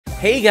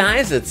Hey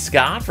guys, it's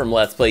Scott from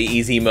Let's Play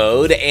Easy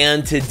Mode,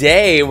 and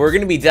today we're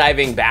going to be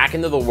diving back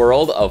into the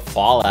world of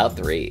Fallout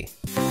 3.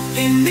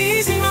 In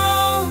easy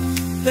mode,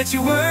 let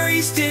your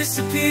worries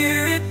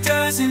disappear. It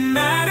doesn't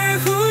matter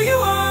who you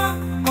are,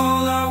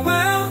 all are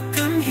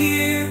welcome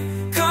here.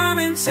 Come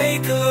and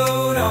take a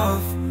load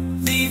off,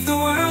 leave the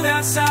world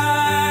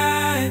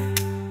outside.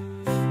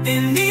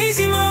 In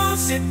easy mode,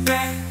 sit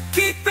back,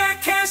 kick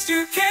back, cast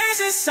your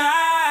cares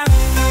aside.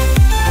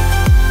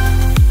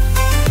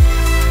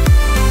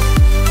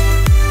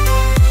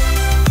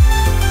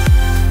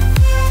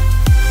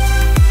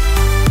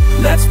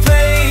 Let's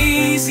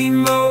play easy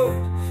mode,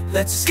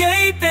 let's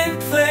escape and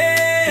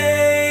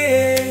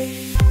play.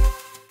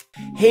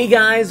 Hey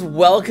guys,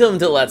 welcome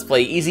to Let's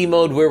Play Easy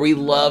Mode, where we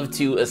love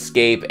to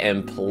escape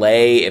and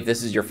play. If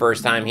this is your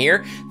first time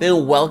here,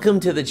 then welcome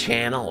to the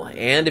channel.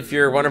 And if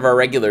you're one of our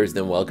regulars,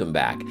 then welcome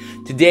back.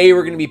 Today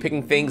we're going to be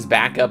picking things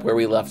back up where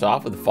we left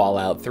off with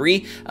Fallout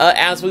 3,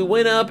 as we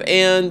went up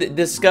and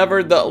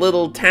discovered the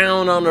little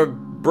town on a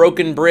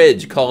broken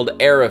bridge called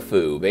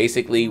Arafu.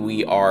 Basically,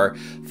 we are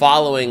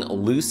following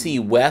Lucy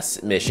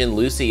West's mission.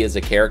 Lucy is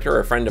a character,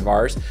 a friend of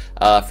ours,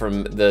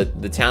 from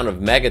the town of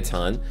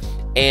Megaton.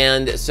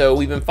 And so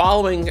we've been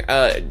following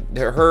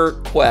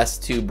her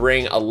quest to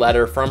bring a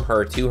letter from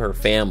her to her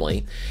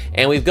family.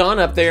 And we've gone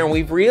up there and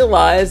we've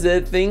realized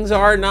that things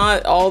are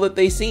not all that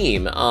they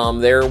seem.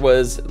 There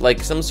was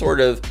like some sort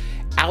of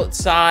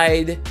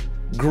outside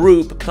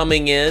group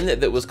coming in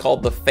that was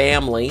called the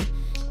Family.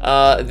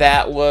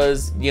 That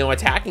was, you know,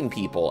 attacking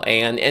people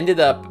and ended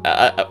up,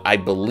 I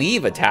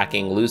believe,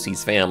 attacking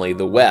Lucy's family,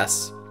 the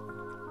Wests.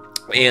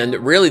 And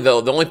really,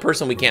 though, the only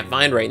person we can't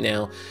find right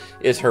now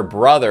is her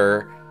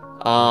brother.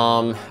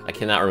 I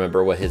cannot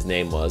remember what his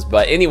name was,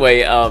 but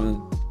anyway,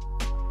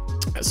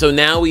 so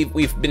now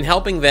we've been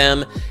helping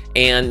them,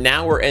 and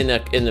now we're in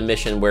the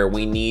mission where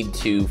we need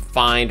to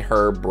find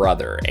her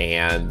brother.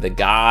 And the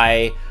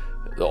guy,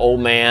 the old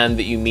man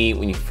that you meet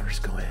when you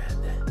first go in.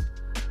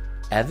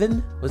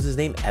 Evan? Was his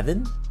name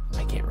Evan?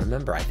 I can't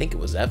remember. I think it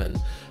was Evan.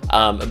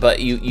 But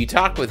you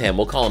talk with him.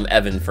 We'll call him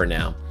Evan for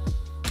now.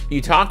 You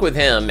talk with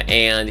him,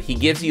 and he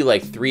gives you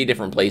like 3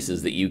 different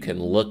places that you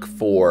can look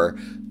for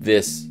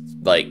this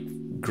like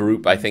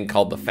group, I think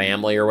called the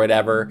Family or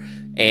whatever.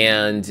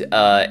 And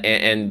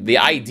the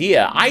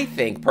idea, I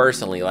think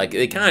personally, like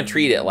they kind of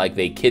treat it like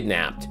they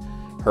kidnapped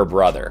her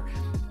brother.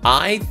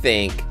 I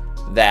think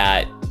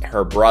that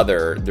her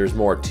brother, there's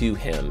more to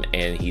him,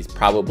 and he's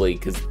probably,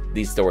 because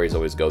these stories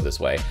always go this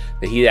way,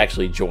 that he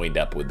actually joined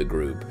up with the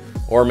group,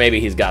 or maybe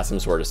he's got some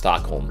sort of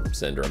Stockholm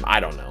syndrome. I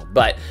don't know,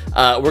 but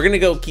we're gonna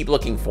go keep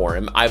looking for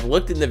him. I've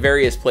looked in the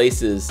various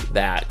places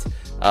that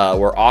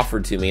were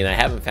offered to me, and I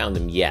haven't found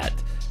him yet.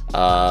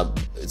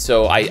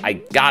 So I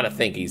gotta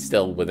think he's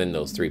still within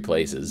those 3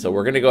 places. So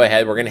we're gonna go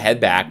ahead, we're gonna head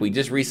back. We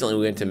just recently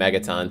went to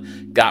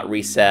Megaton, got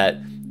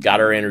reset, got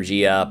our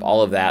energy up,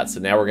 all of that. So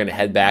now we're gonna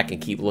head back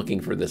and keep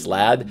looking for this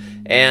lad.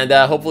 And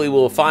hopefully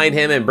we'll find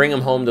him and bring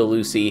him home to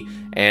Lucy,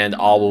 and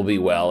all will be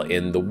well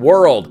in the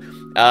world.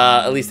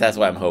 At least that's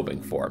what I'm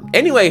hoping for.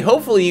 Anyway,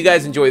 hopefully you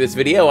guys enjoy this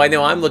video. I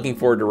know I'm looking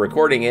forward to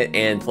recording it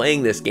and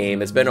playing this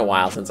game. It's been a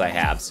while since I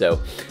have.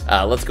 So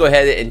let's go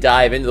ahead and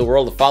dive into the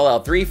world of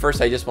Fallout 3.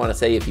 First, I just want to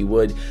say, if you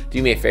would,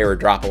 do me a favor,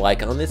 drop a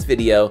like on this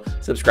video,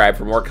 subscribe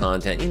for more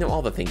content. You know,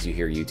 all the things you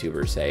hear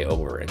YouTubers say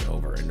over and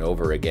over and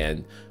over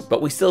again.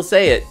 But we still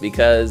say it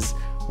because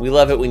we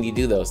love it when you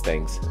do those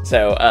things.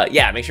 So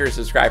yeah, make sure to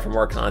subscribe for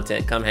more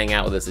content. Come hang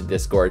out with us at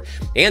Discord.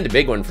 And a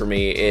big one for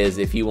me is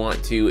if you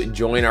want to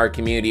join our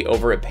community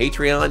over at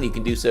Patreon, you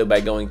can do so by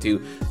going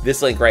to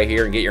this link right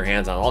here and get your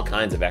hands on all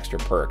kinds of extra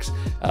perks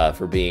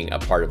for being a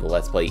part of the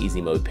Let's Play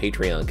Easy Mode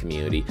Patreon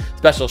community.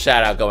 Special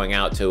shout out going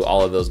out to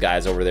all of those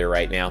guys over there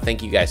right now.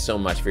 Thank you guys so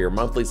much for your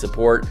monthly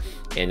support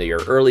and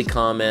your early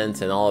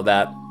comments and all of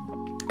that.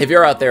 If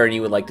you're out there and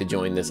you would like to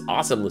join this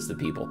awesome list of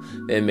people,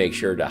 then make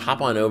sure to hop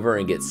on over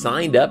and get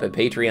signed up at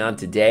Patreon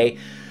today.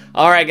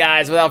 All right,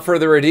 guys, without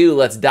further ado,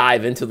 let's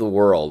dive into the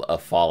world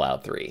of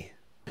Fallout 3.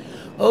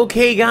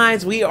 Okay,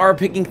 guys, we are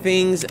picking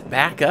things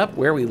back up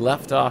where we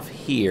left off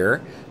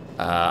here.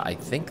 I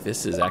think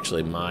this is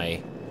actually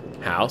my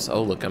house.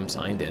 Oh, look, I'm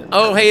signed in.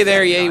 Oh, hey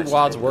there, yay,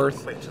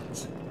 Wadsworth.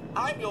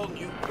 I'm your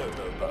new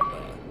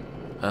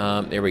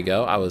there we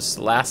go. I was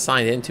last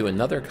signed into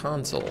another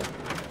console.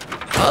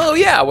 Oh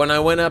yeah, when I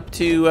went up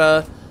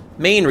to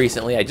Maine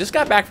recently. I just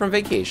got back from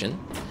vacation,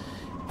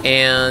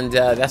 and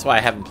that's why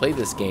I haven't played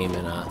this game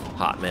in a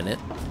hot minute.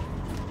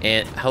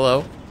 And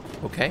hello,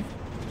 okay,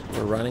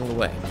 we're running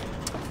away.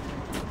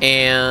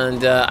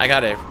 And I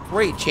got a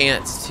great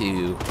chance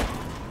to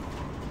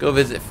go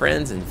visit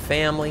friends and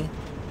family.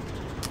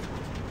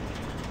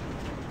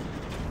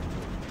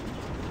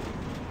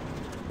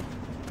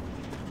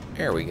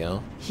 There we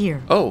go.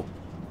 Here. Oh.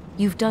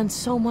 You've done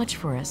so much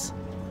for us.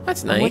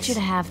 That's nice. I want you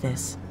to have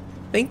this.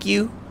 Thank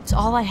you. It's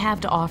all I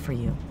have to offer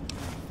you.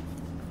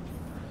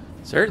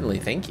 Certainly,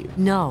 thank you.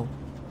 No,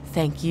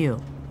 thank you.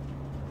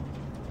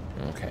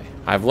 Okay.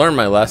 I've learned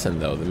my lesson,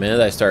 though. The minute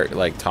I start,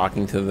 like,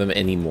 talking to them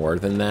any more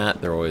than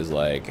that, they're always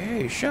like,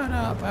 hey, shut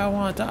up, I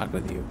want to talk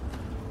with you.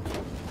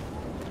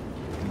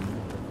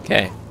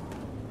 Okay.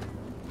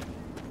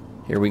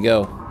 Here we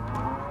go.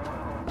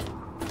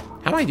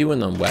 How am I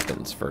doing on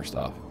weapons, first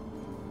off?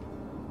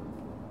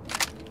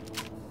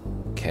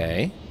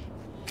 Okay.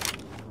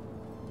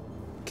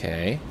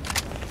 Okay.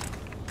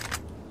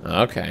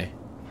 Okay.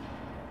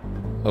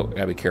 Oh,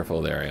 gotta be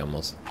careful there. I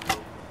almost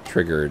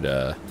triggered,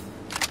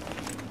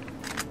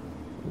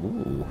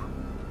 Ooh.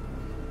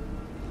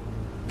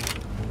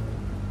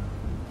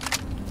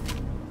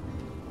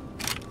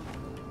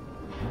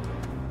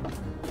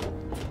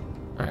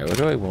 Alright, what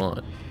do I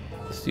want?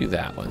 Let's do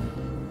that one.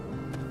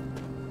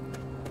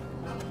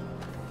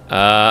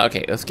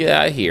 Okay, let's get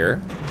out of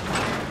here.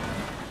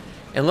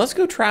 And let's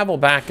go travel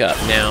back up.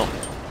 Now,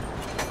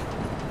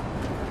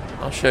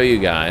 I'll show you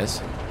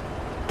guys.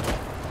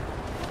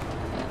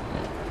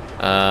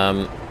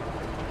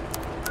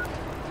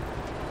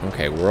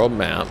 Okay, world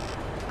map.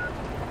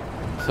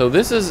 So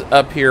this is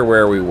up here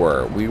where we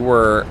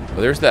were.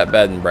 There's that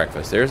bed and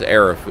breakfast. There's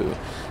Arafu.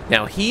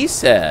 Now, he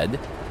said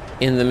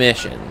in the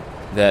mission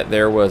that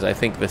there was, I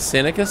think, the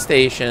Seneca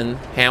Station,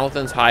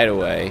 Hamilton's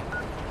Hideaway,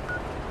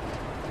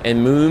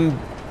 and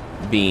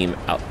Moonbeam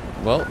out.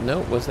 Well,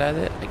 no, was that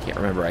it? I can't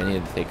remember. I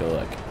needed to take a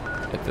look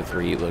at the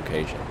 3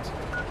 locations.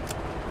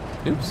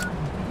 Oops.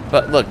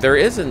 But look, there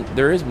is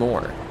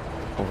more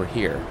over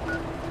here.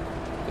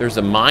 There's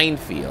a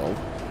minefield.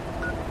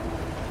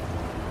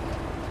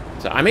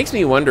 So it makes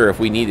me wonder if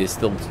we need to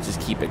still just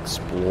keep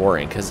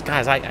exploring. Because,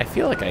 guys, I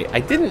feel like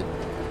I didn't...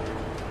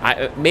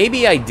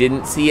 maybe I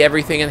didn't see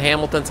everything in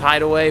Hamilton's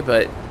Hideaway,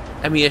 but,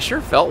 I mean, it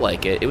sure felt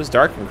like it. It was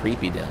dark and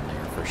creepy down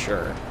there, for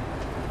sure.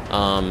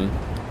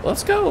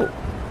 Let's go.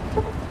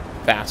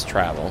 Fast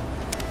travel.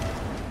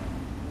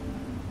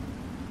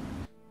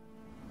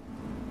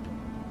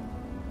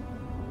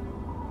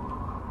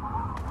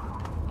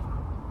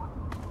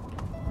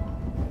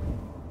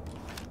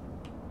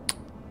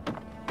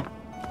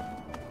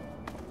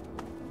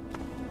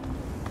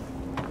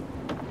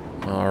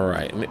 All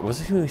right. Let me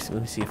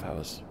see if I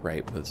was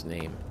right with his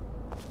name.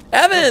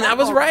 Evan, I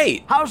was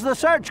right. How's the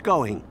search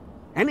going?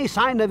 Any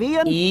sign of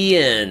Ian?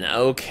 Ian,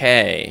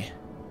 okay.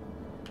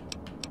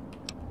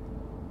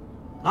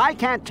 I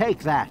can't take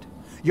that.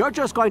 You're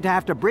just going to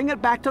have to bring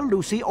it back to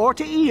Lucy or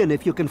to Ian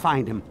if you can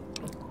find him.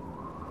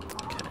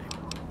 Okay.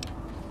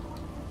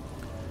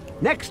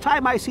 Next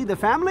time I see the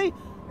family,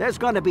 there's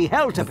going to be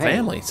hell to pay.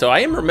 Family. So I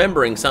am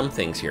remembering some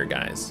things here,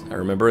 guys. I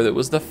remember that it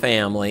was the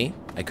family.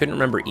 I couldn't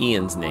remember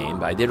Ian's name,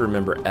 but I did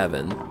remember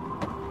Evan.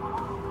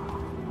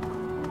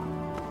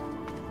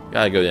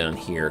 Gotta go down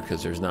here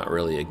because there's not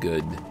really a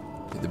good...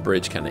 The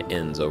bridge kind of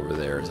ends over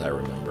there, as I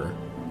remember.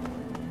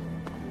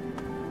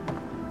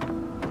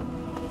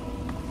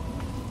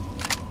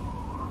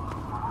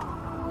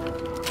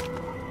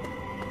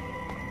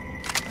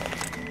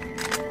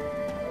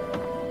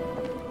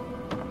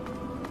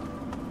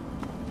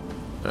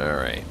 All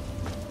right.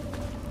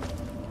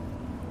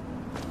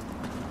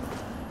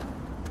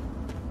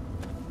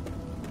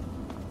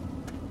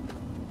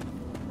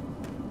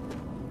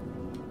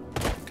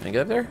 Can I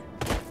get up there?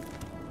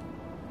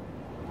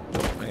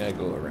 Nope, I gotta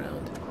go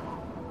around.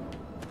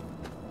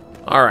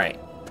 All right.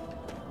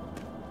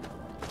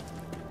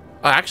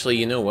 Oh, actually,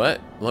 you know what?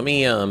 Let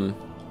me, I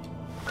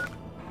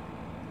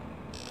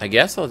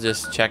guess I'll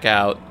just check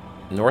out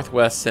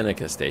Northwest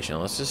Seneca Station.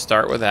 Let's just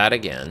start with that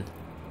again.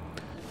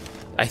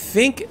 I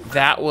think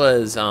that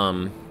was,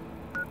 there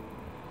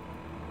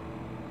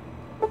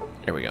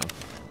we go.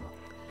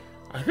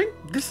 I think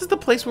this is the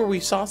place where we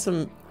saw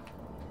some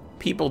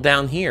people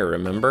down here,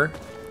 remember?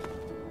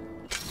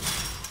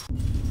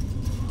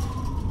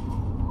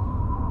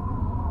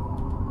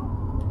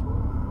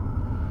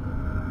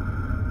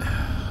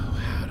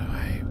 How do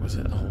I, was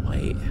it a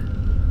light?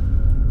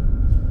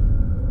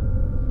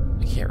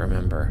 I can't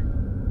remember.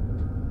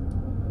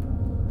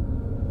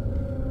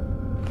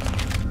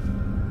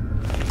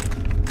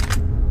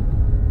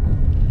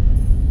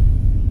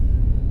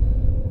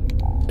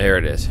 There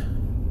it is.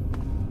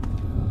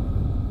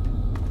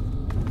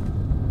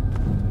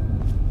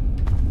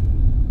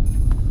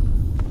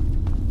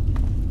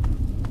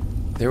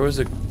 There was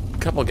a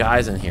couple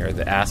guys in here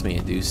that asked me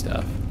to do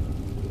stuff.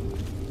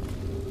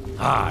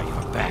 Ah,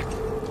 you're back.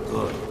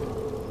 Good.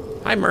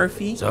 Hi,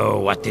 Murphy. So,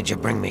 what did you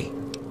bring me?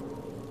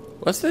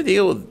 What's the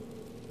deal with...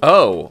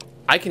 Oh,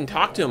 I can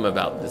talk to him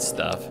about this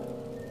stuff.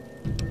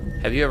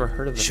 Have you ever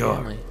heard of the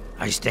family?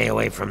 I stay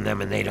away from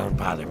them and they don't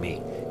bother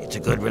me. It's a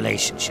good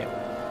relationship.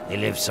 They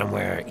live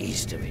somewhere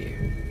east of here.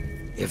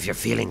 If you're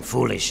feeling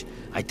foolish,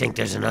 I think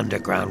there's an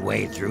underground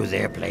way through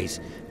their place,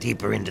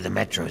 deeper into the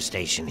metro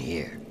station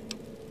here.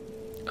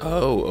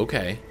 Oh,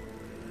 okay.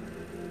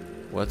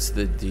 What's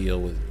the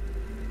deal with...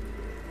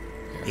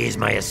 He's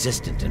my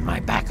assistant and my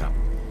backup,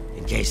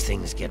 in case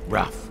things get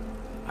rough.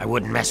 I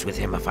wouldn't mess with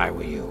him if I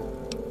were you.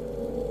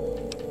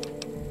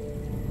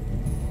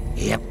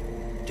 Yep,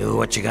 do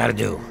what you gotta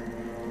do.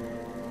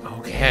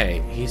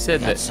 Okay, he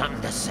said Got that...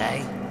 something to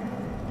say?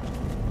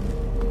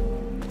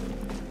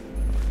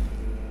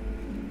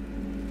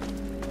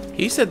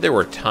 He said there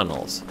were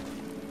tunnels.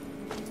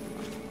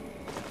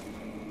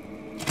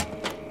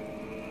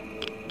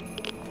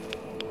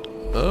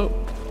 Oh,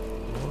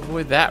 we'll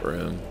avoid that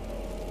room.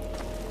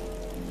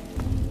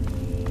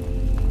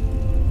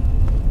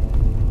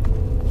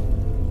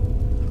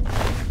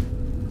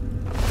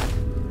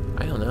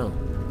 I don't know.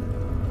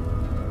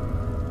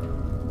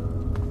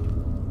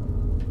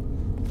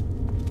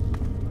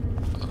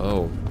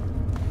 Oh.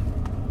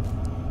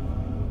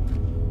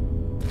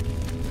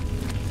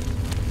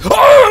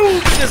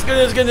 Oh!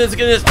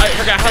 Goodness. I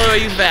forgot how do I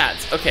use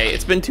bats. Okay,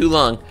 it's been too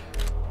long.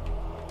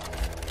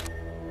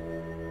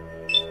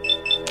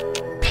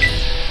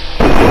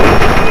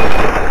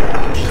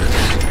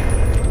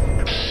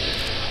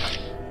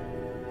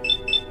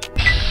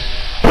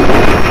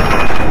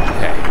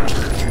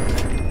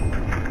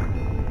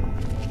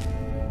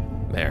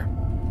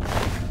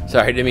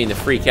 Sorry, I didn't mean to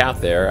freak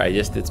out there.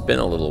 It's been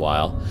a little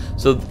while.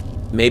 So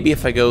maybe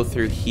if I go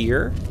through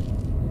here.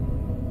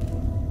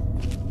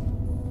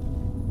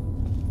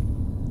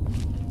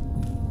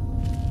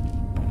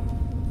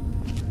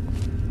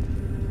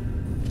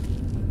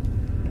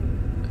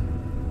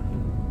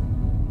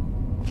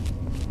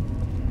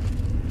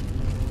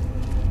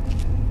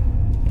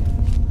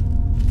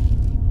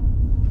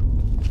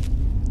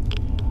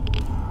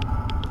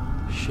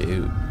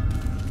 Shoot.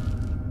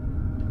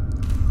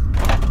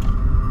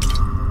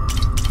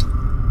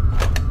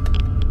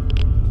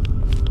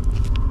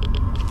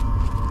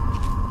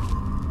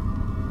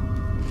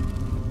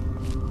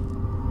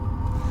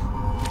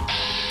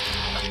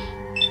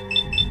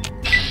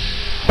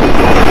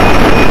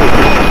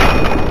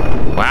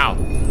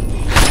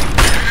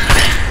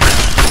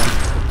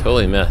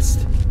 Totally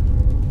missed.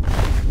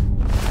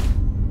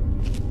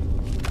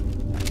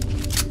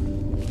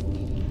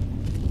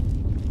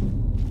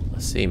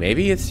 Let's see,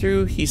 maybe it's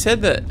through. He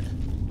said that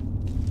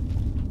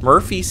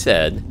Murphy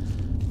said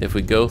if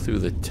we go through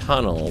the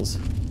tunnels.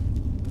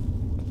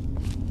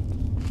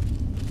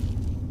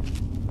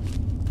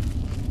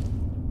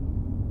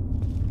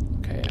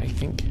 Okay, I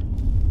think.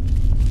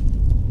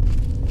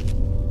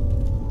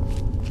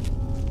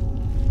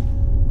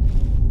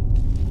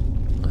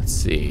 Let's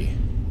see.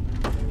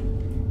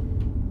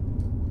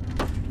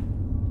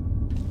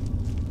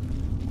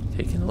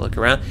 Taking a look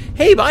around.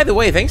 Hey, by the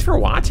way, thanks for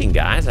watching,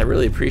 guys. I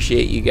really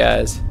appreciate you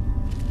guys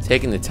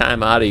taking the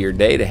time out of your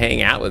day to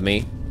hang out with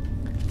me.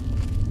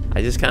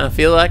 I just kind of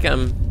feel like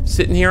I'm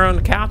sitting here on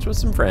the couch with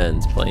some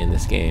friends playing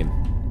this game.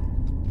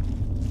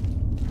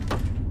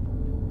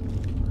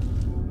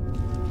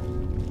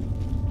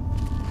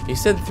 He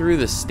said through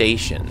the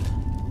station.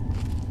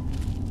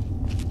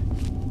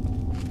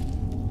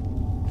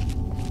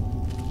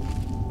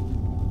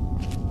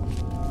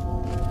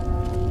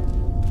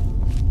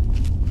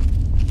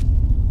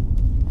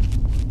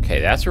 Okay,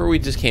 that's where we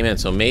just came in,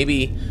 so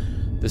maybe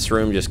this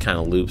room just kind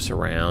of loops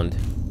around.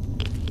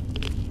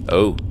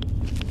 Oh.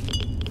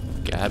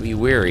 Gotta be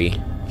wary.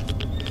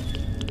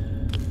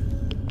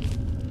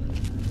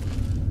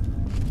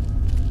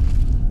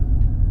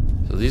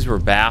 So these were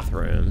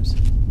bathrooms.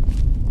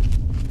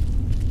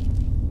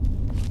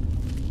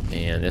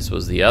 And this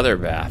was the other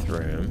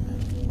bathroom.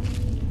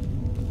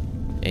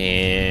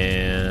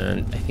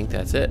 And I think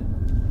that's it.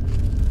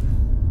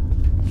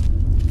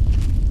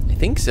 I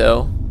think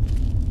so.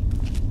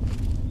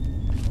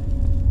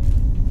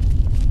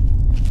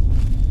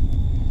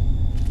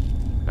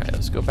 Alright,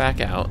 let's go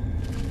back out.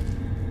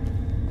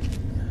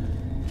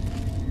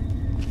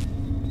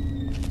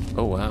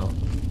 Oh, wow.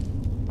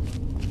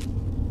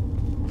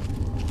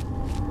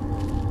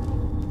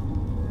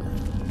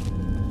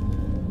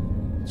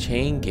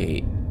 Chain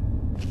gate.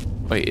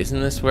 Wait, isn't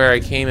this where I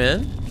came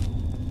in?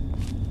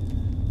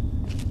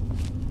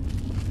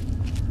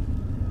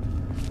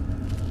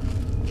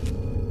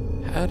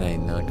 How did I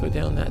not go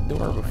down that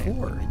door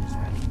before?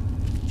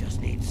 Just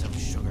need some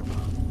sugar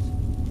bombs.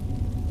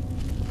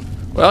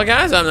 Well,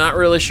 guys, I'm not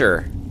really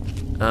sure.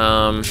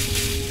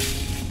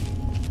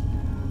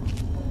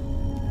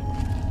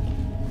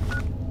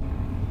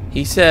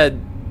 He said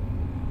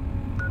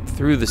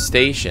through the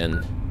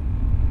station.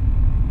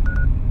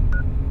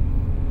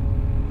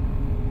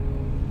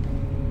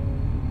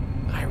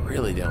 I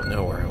really don't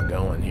know where I'm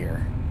going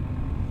here.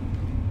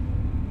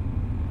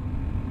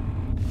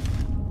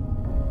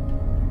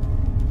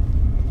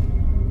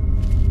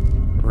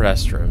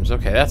 Restrooms.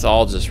 Okay, that's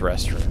all just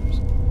restrooms.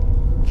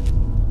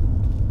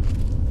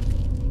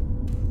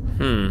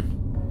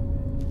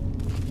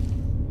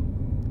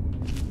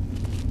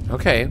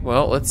 Okay,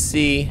 well, let's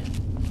see.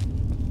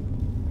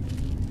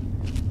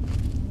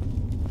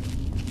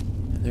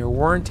 There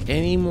weren't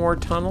any more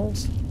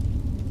tunnels?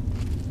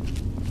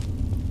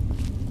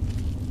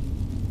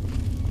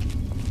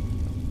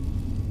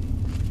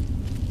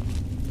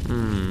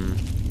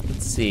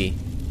 Let's see.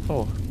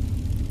 Oh.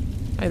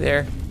 Hi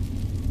there.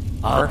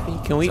 Murphy,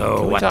 can we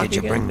So what talk did you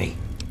again? bring me?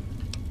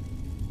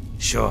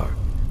 Sure,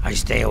 I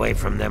stay away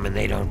from them and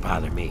they don't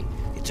bother me.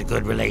 It's a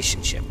good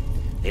relationship.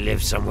 They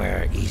live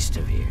somewhere east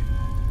of here.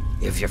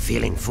 If you're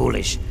feeling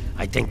foolish,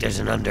 I think there's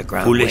an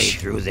underground way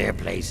through their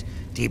place,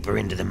 deeper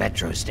into the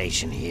metro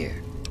station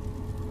here.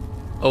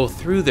 Oh,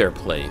 through their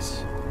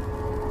place.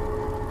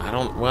 I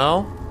don't,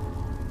 well.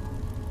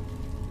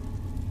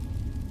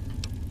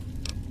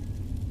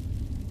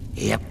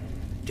 Yep.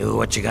 Do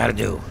what you gotta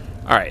do.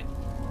 All right.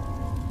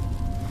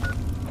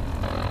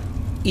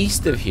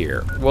 East of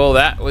here. Well,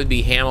 that would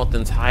be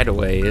Hamilton's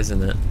Hideaway,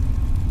 isn't it?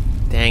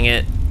 Dang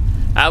it.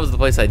 That was the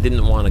place I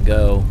didn't want to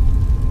go.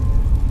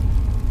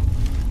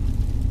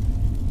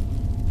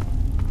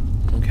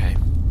 Okay.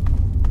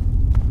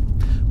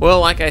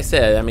 Well, like I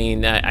said, I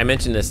mean, I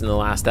mentioned this in the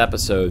last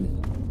episode.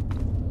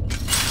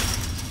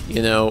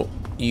 You know,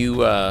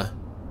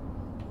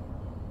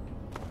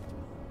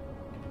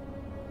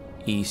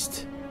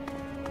 East.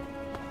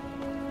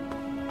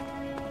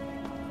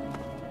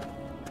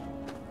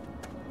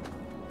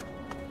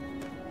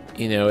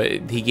 You know,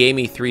 he gave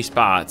me 3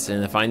 spots,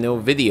 and if I know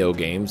video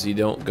games, you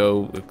don't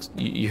go,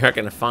 you're not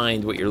going to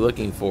find what you're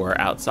looking for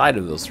outside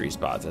of those 3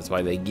 spots. That's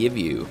why they give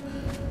you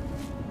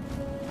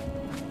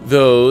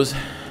those.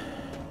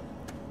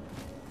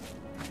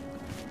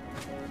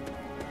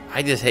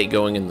 I just hate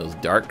going in those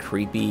dark,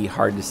 creepy,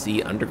 hard to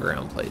see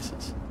underground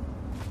places.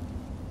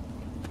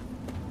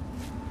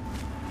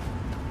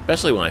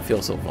 Especially when I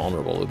feel so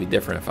vulnerable. It would be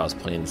different if I was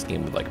playing this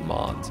game with like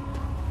mods.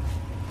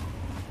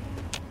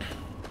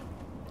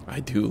 I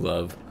do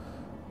love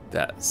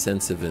that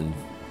sense of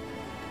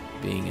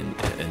being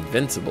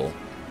invincible.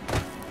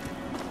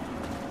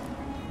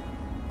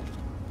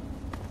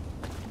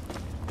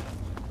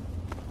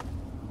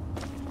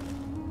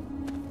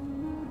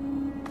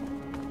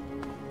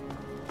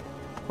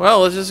 Well,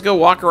 let's just go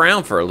walk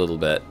around for a little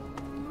bit.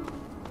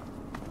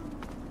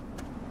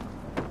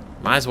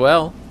 Might as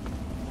well.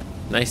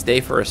 Nice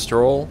day for a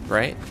stroll,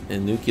 right?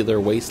 In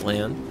nuclear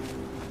wasteland.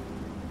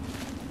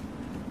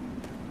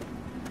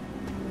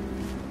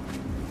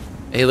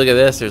 Hey, look at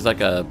this. There's like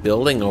a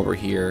building over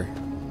here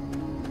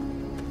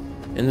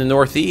in the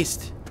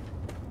northeast.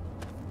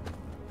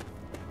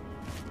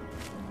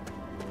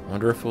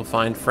 Wonder if we'll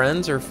find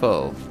friends or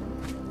foe.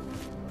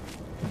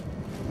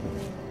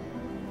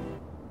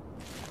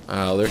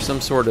 Oh, there's some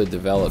sort of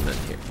development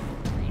here.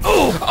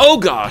 Oh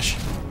gosh!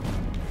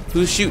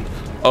 Who's shooting?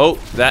 Oh,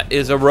 that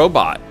is a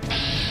robot.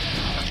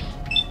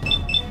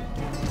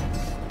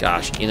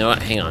 Gosh, you know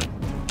what? Hang on.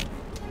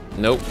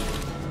 Nope.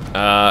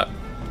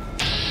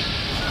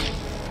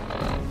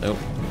 Nope.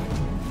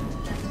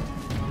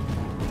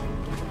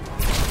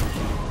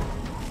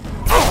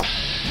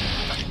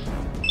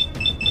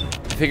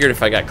 I figured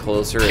if I got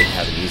closer, it'd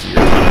have an easier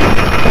time.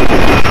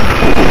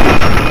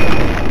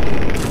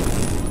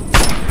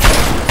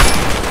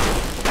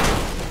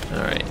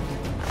 Alright.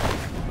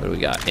 What do we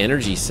got?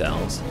 Energy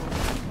cells.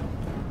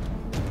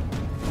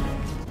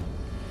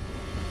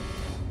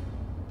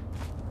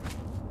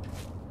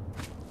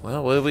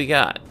 Well, what do we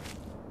got?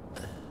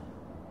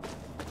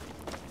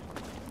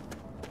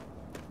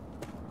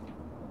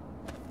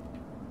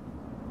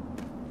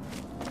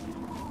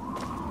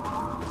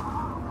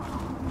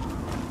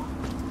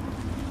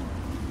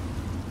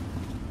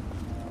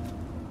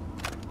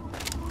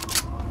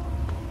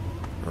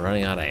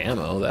 Running out of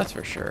ammo, that's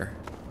for sure.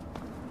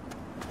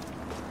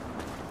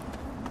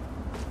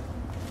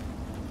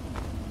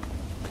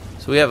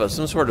 So we have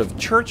some sort of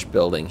church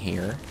building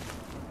here.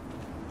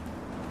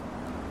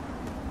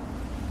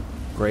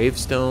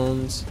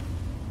 Gravestones.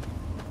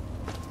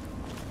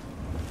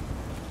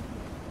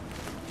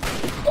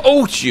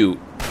 Oh shoot!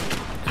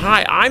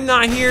 Hi, I'm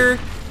not here.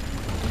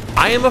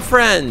 I am a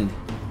friend.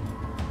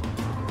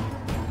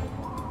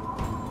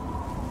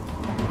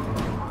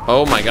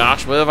 Oh my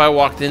gosh, what have I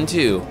walked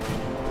into?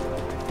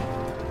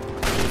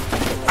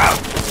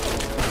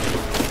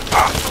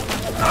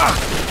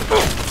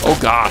 Oh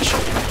gosh,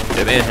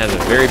 that man has a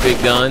very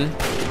big gun.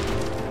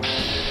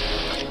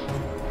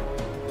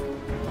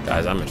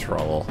 Guys, I'm in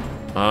trouble.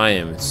 I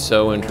am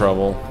so in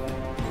trouble.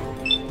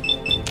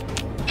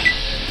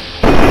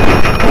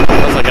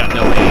 Plus I got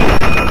no aim.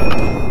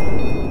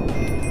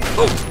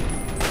 Oh.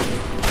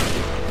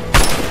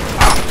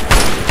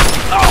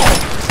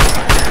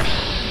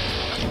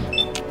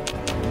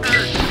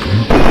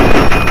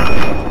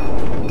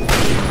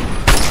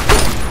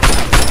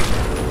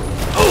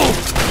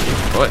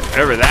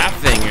 Whatever that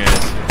thing is.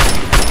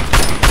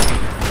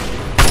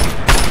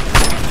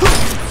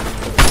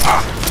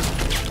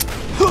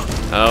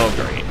 Oh,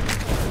 great.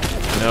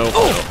 No, no,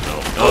 no,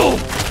 no.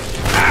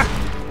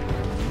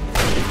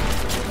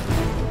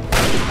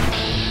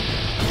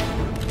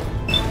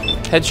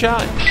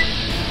 Headshot.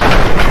 I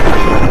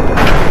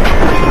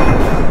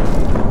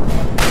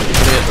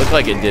mean, it looked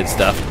like it did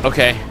stuff.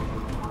 Okay.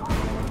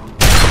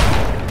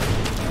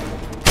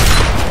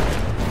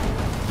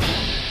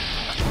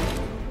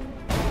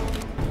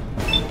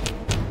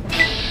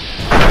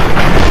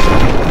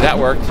 That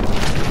worked.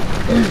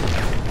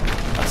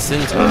 A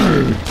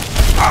scimitar.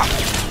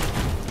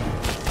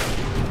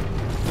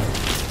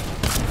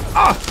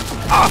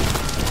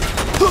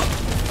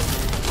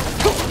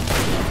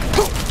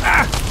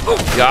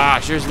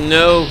 Gosh, there's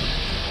no...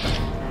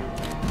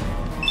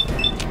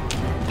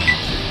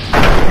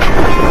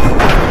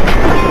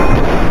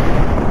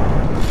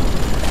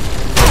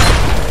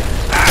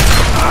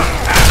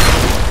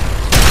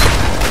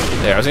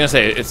 There, I was gonna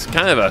say, it's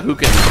kind of a who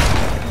can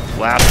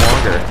last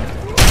longer.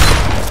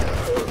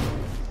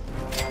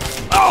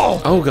 Oh!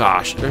 Oh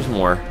gosh, there's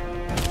more.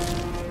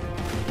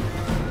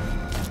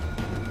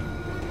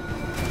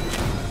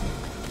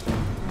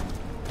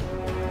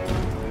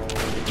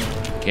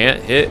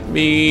 Can't hit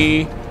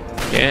me.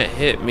 Can't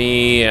hit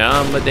me.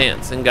 I'm a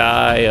dancing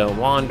guy,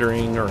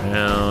 wandering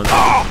around.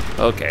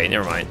 Okay,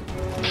 never mind.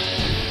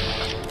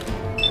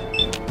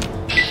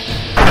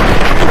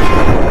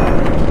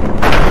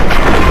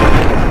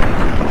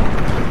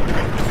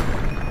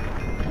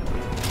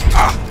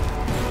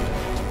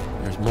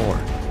 There's more.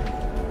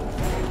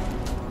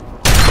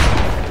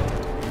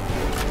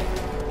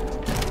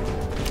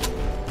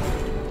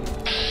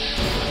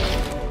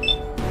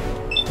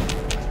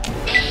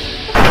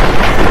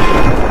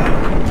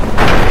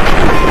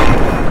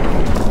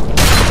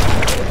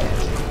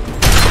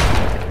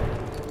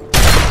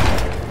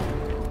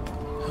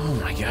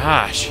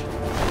 Gosh.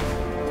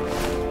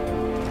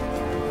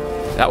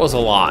 That was a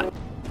lot.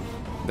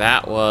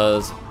 That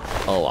was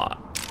a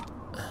lot.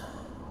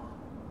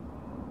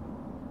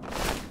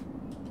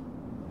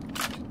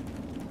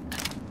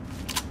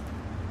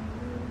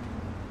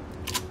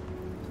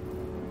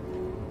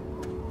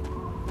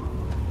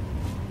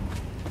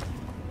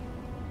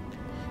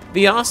 It'd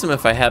be awesome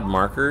if I had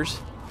markers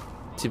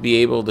to be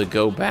able to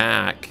go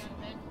back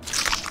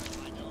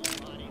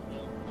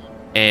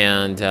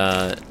and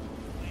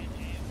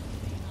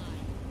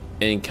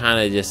kind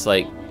of just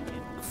like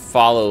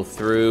follow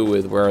through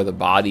with where the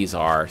bodies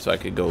are so I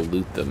could go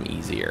loot them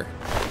easier.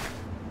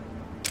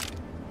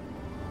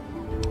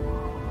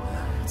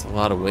 It's a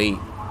lot of weight.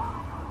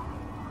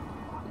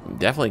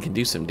 Definitely can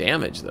do some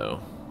damage though.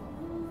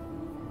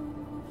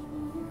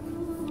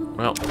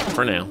 Well,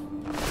 for now.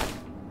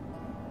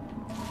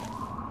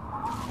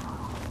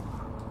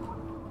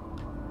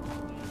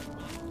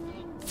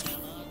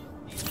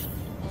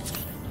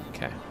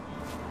 Okay.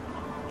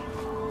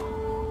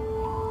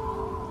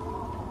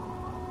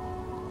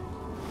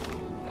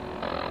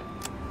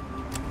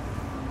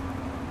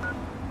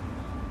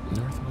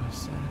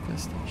 Northwest Seneca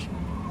Station.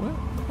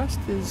 What quest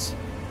is...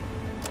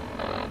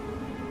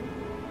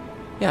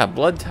 Yeah,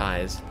 blood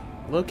ties.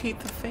 Locate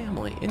the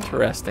family.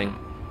 Interesting.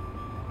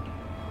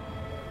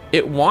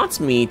 It wants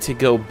me to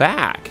go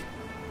back.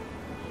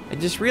 I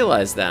just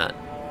realized that.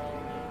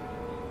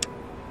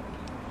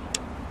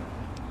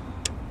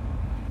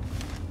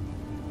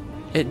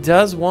 It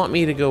does want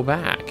me to go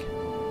back.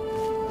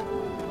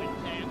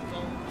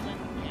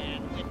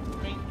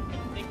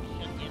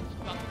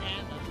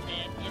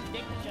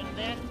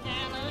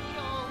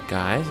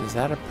 Guys, is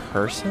that a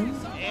person?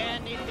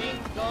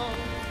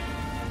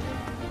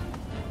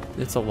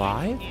 It's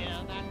alive?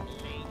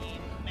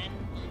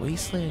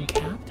 Wasteland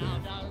captive.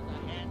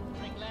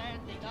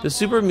 The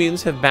super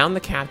mutants have bound the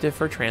captive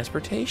for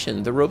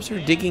transportation. The ropes are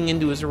digging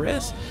into his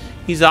wrists.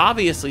 He's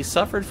obviously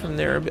suffered from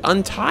their...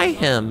 Untie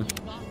him!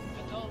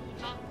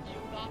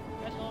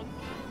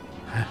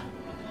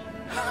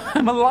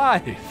 I'm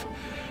alive!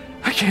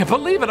 I can't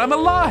believe it, I'm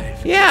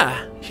alive!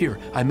 Yeah! Here,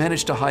 I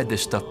managed to hide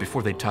this stuff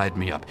before they tied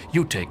me up.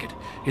 You take it.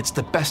 It's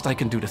the best I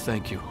can do to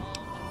thank you.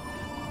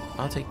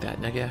 I'll take that.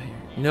 Now get out of here.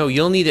 No,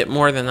 you'll need it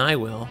more than I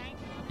will.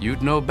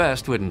 You'd know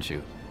best, wouldn't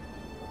you?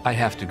 I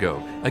have to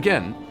go.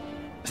 Again,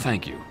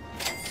 thank you.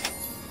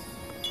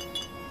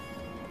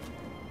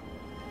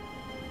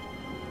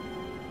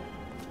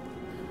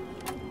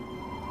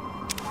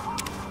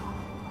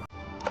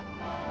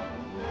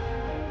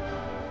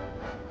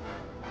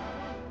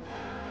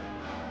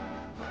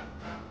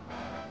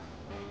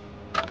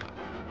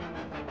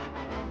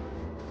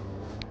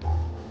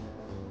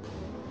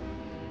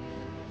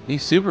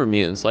 These super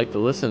mutants like to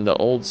listen to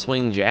old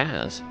swing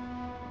jazz.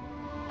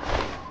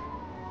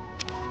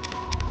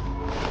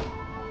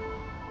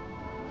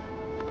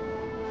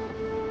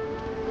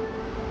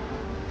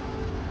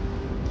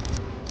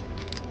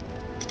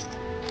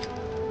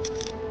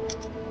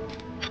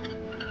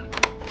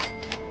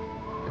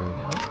 There we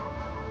go.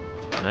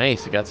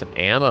 Nice, I got some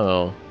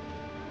ammo.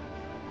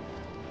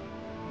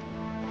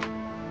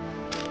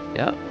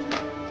 Yep,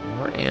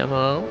 more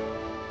ammo.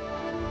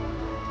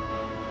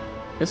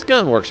 This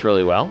gun works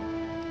really well.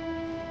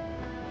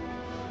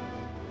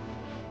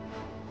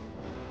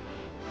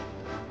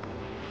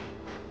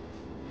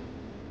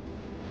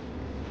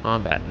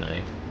 Combat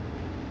knife.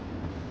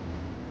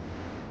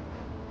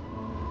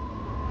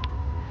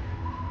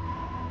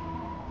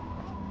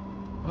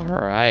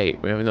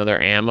 Alright, we have another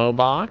ammo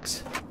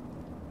box.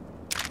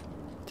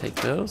 Take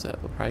those,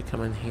 that will probably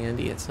come in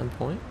handy at some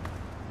point.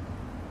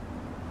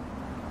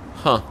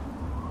 Huh.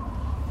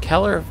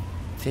 Keller,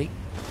 take,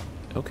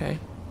 okay.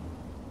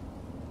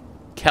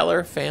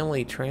 Keller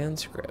family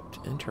transcript.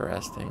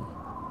 Interesting.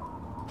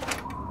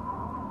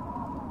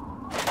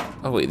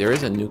 Oh wait, there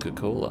is a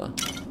Nuka-Cola.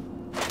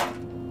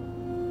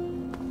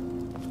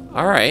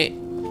 Alright.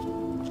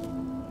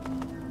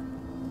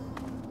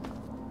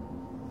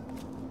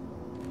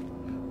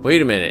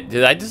 Wait a minute.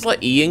 Did I just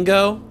let Ian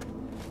go?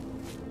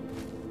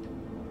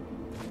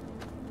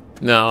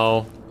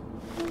 No.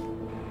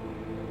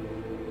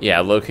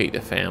 Yeah, locate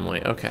the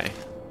family. Okay.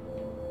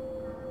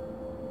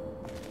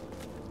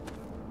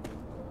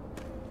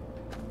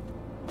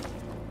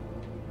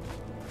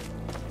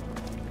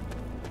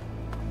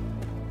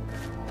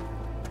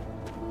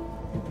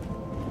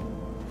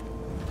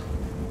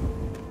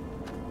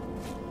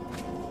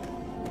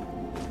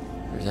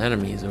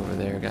 enemies over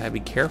there. Gotta be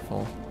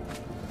careful.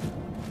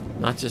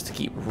 Not just to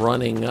keep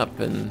running up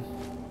and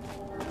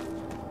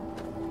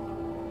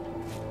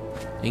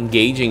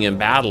engaging in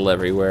battle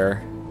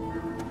everywhere.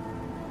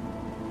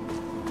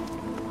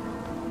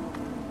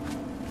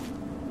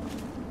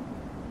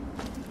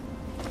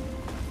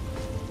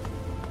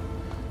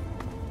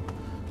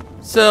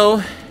 So,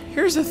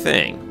 here's the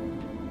thing.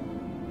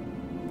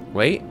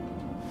 Wait.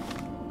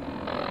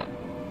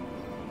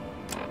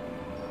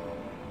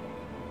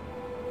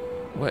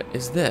 What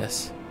is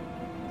this?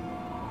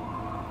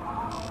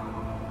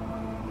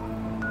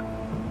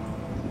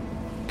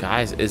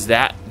 Guys, is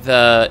that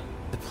the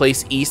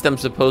place east I'm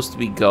supposed to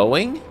be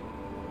going?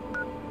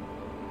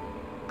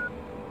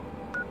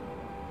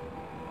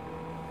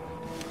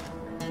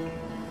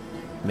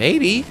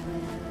 Maybe.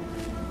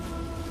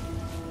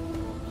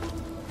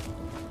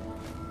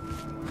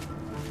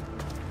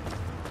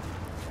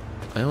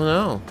 I don't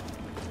know.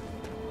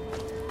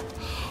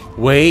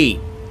 Wait,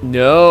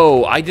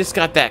 no, I just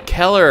got that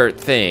Keller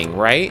thing,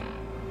 right?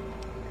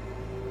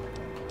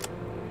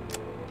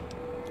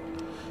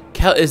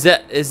 Is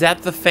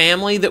that the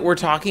family that we're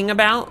talking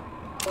about?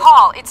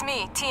 Paul, it's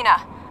me,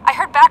 Tina. I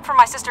heard back from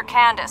my sister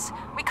Candace.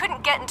 We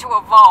couldn't get into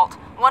a vault.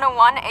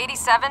 101,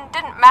 87,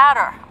 didn't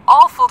matter.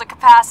 All full to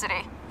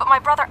capacity. But my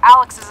brother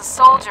Alex is a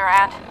soldier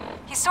and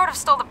he sort of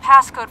stole the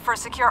passcode for a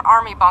secure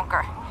army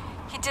bunker.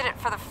 He did it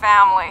for the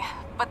family,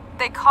 but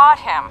they caught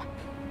him.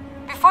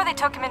 Before they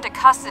took him into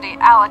custody,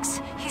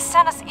 Alex, he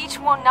sent us each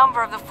one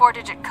number of the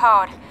 4-digit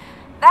code.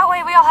 That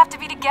way we all have to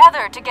be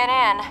together to get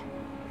in.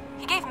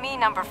 He gave me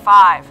number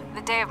 5,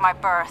 the day of my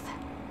birth.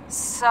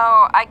 So,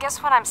 I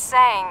guess what I'm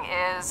saying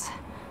is,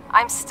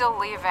 I'm still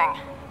leaving.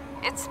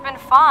 It's been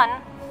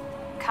fun.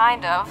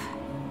 Kind of.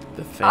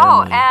 The family.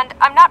 Oh, and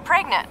I'm not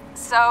pregnant,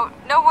 so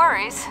no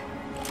worries.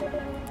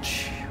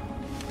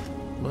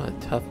 What a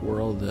tough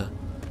world to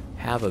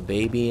have a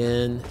baby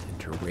in, and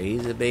to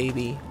raise a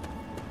baby.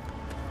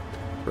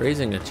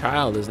 Raising a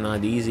child is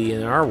not easy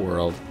in our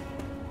world.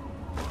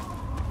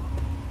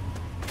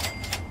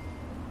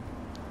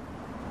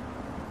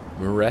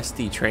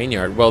 Maresti train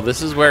yard. Well,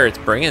 this is where it's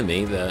bringing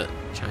me. The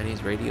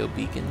Chinese radio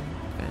beacon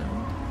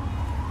found.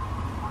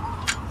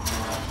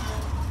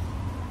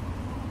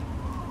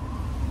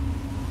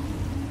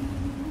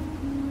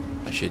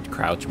 I should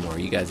crouch more.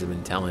 You guys have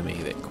been telling me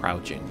that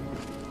crouching.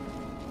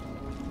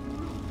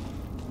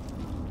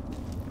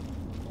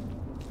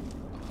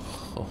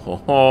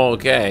 Oh,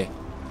 okay.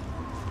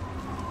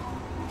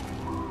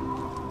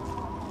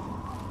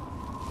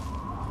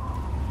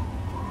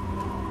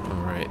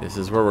 All right, this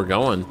is where we're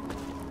going.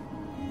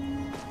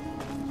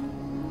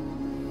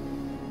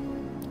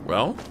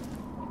 Well,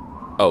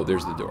 oh,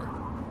 there's the door.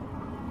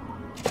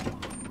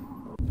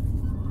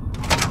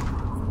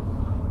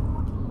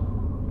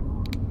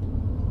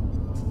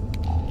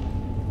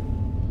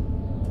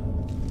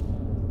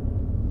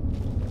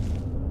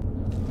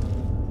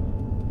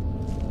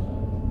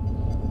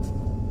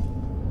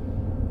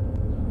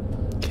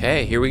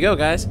 Okay, here we go,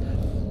 guys.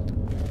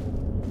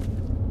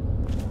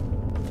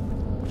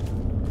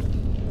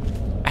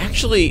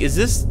 Actually, is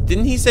this,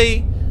 didn't he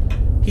say,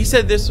 he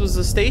said this was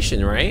the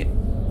station, right?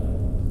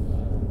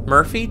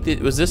 Murphy,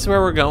 was this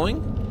where we're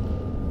going?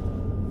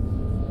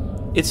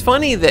 It's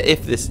funny that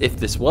if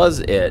this was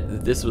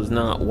it, this was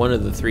not one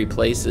of the 3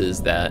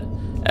 places that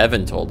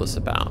Evan told us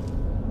about.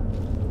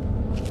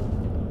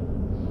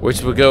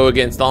 Which would go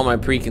against all my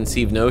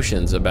preconceived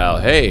notions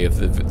about, hey, if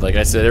like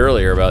I said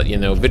earlier about, you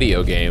know,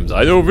 video games.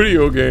 I know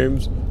video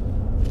games.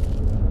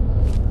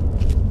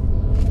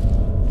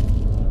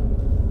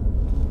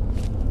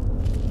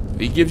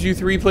 If he gives you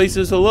 3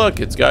 places to look,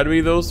 it's got to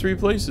be those 3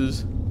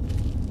 places.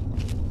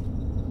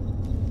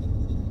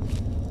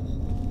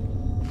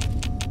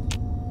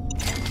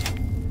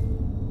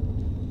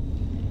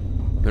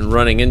 Been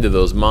running into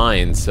those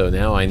mines, so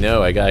now I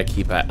know I gotta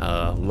keep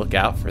a look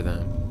out for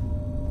them.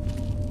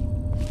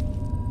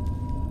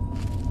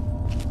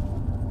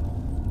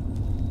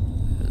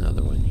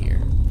 Another one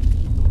here.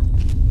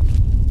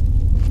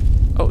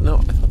 Oh no,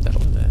 I thought that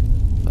one.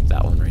 I thought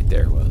that one right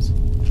there was.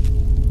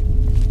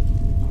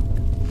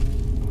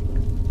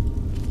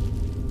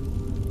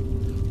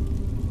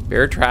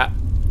 Bear trap.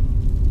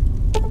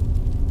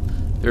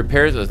 The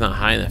repairs was not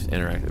high enough to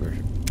interact with.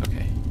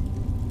 Okay.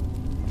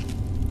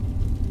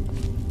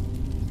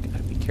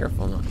 Gotta be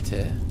careful not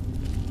to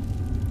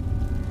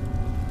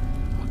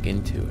walk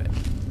into it.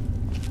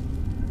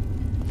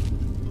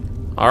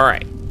 All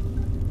right.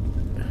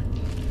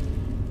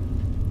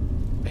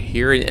 I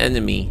hear an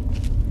enemy.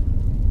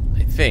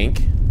 I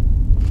think.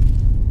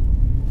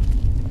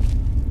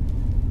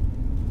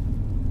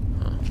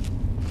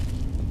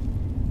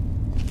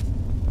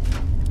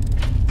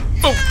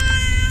 Oh!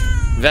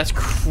 That's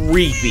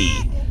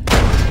creepy.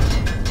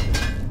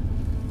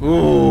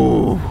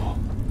 Ooh.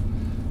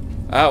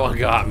 That one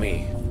got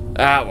me.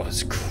 That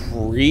was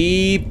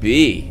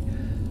creepy.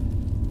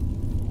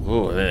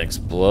 Ooh, and then it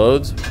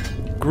explodes.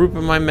 What group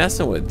am I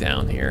messing with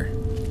down here?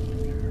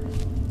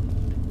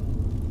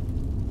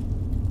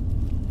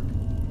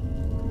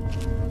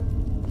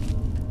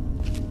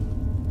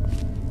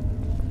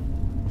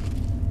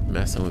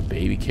 Messing with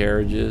baby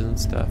carriages and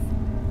stuff.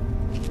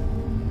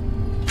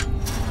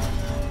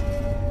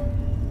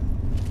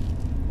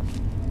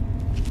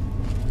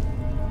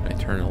 Can I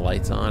turn the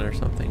lights on or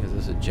something? Is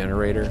this a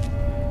generator?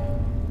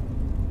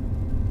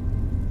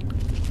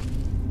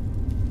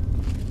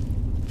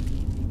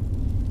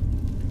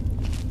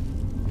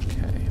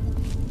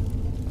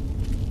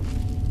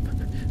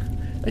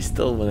 I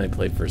still, when I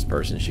play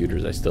first-person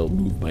shooters, I still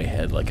move my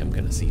head like I'm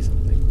gonna see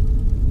something.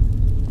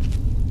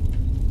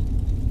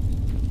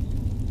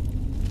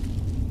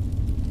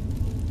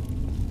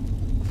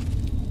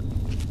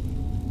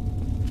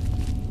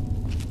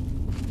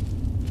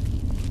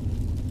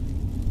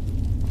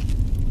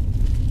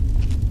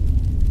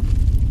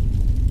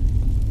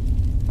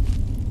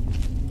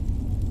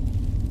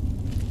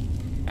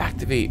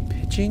 Activate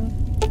pitching?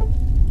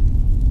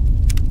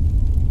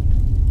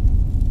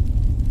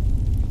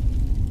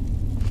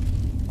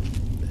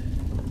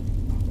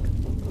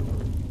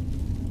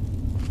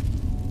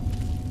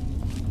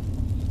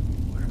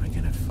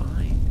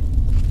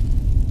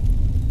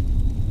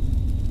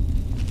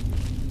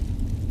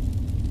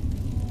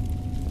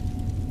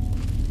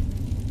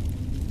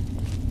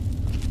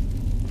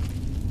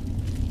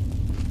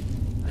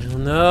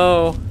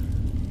 No.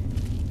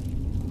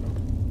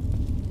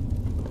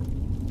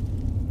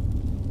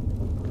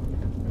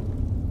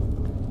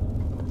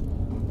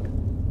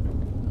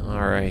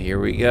 All right, here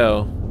we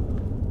go.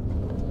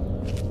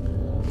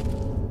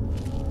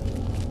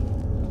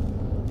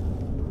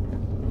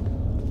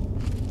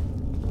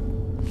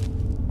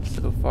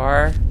 So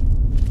far, I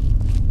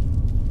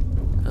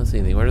don't see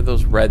anything. What are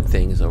those red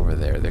things over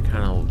there? They're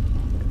kind of...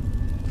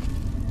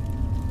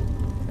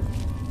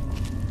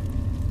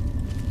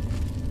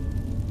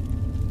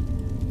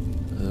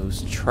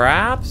 Those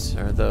traps?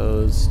 Are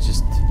those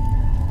just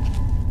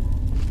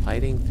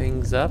lighting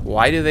things up?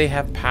 Why do they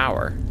have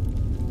power?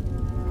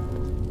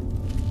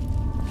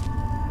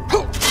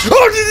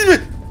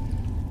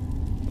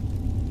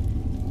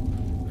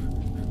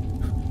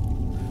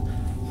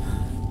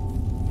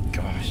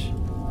 Gosh.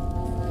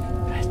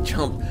 That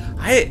jump.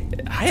 I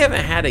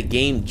haven't had a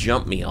game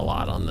jump me a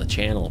lot on the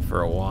channel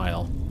for a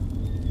while.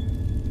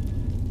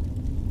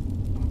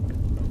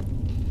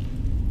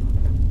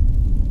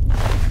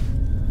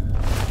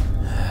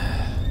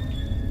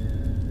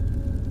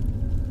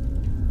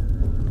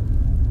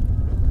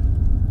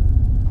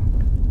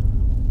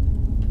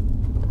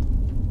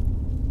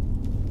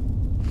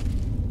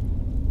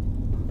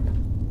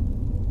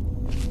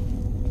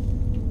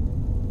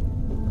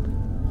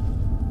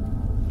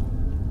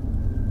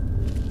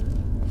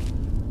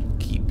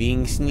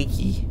 Being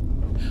sneaky.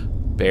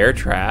 Bear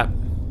trap.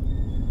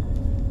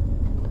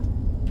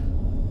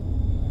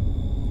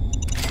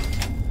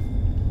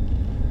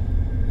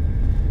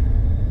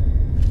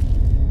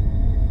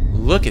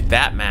 Look at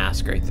that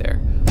mask right there.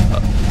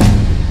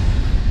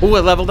 Oh, I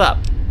leveled up.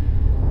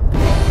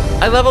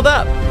 I leveled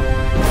up.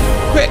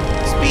 Quick,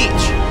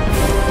 speech.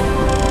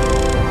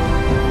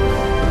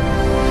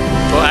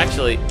 Well,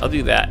 actually, I'll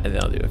do that and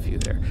then I'll do a few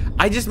there.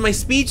 My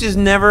speech is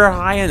never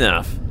high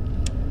enough.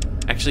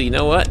 Actually, you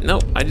know what? No,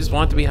 I just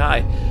want it to be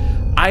high.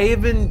 I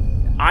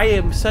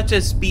am such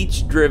a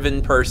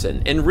speech-driven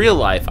person. In real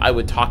life, I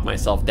would talk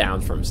myself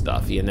down from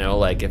stuff, you know?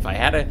 Like, if I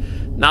had a...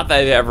 Not that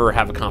I ever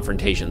have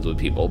confrontations with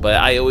people, but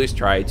I always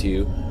try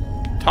to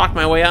talk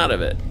my way out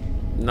of it.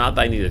 Not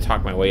that I need to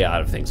talk my way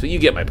out of things, but you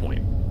get my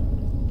point.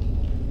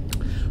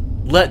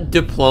 Let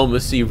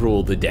diplomacy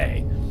rule the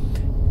day.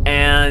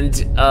 And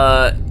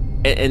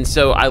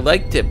so I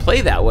like to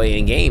play that way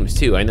in games,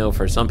 too. I know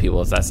for some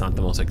people that's not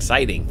the most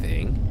exciting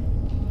thing.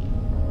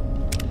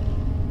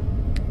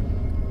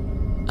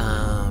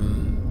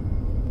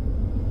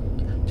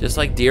 Just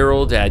like dear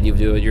old dad, you've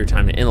devoted your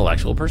time to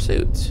intellectual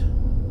pursuits.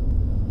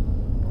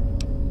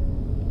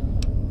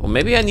 Well,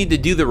 maybe I need to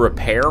do the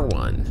repair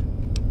one.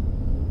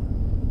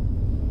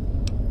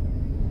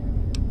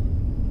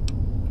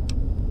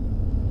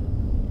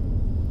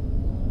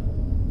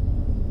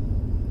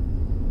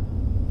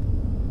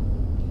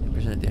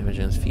 Damage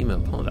against female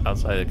opponent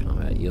outside of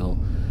combat. You'll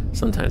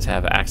sometimes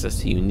have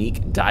access to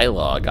unique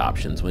dialogue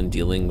options when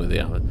dealing with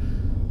the...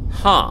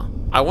 Huh.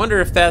 I wonder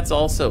if that's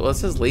also... Well, it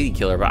says lady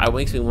killer, but it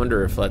makes me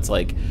wonder if that's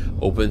like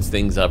opens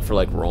things up for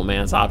like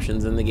romance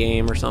options in the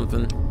game or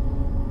something.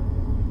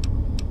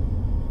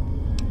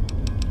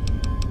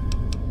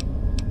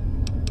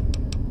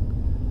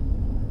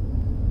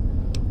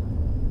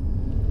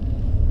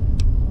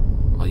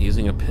 While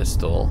using a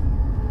pistol.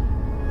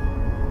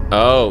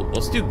 Oh,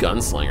 let's do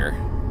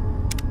gunslinger.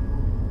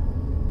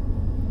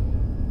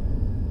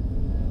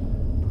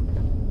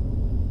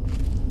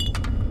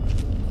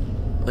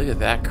 Look at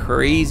that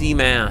crazy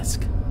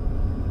mask.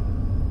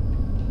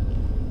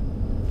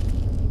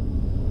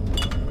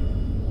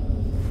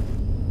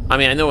 I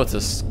mean, I know it's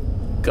a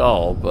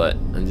skull, but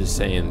I'm just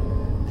saying,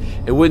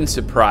 it wouldn't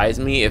surprise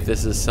me if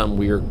this is some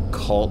weird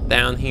cult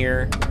down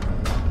here.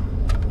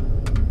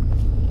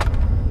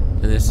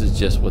 And this is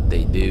just what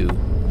they do.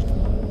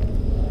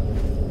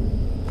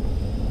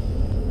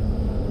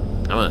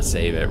 I'm gonna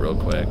save it real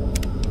quick.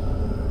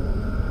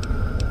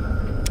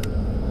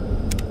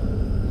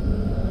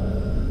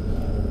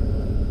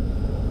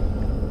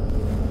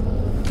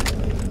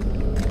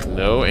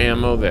 No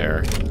ammo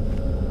there.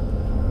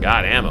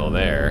 Got ammo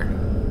there.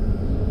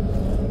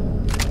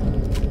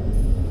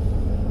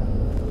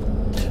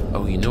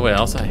 Oh, you know what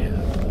else I have?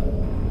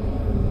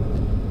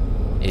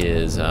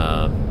 Is,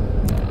 let's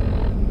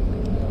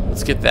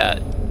get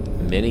that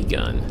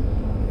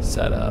minigun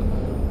set up.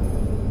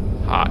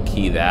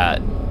 Hotkey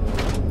that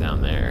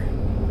down there.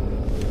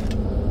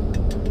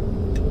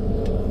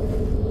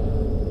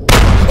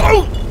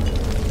 Oh!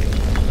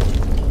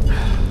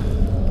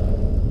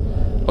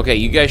 Okay,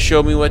 you guys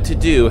show me what to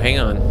do. Hang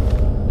on.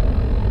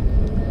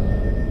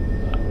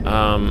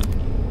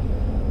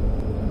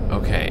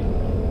 Okay.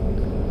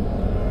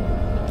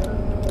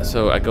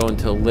 So I go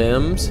into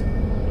limbs.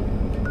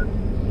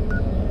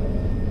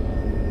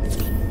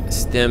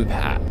 Stim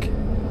pack.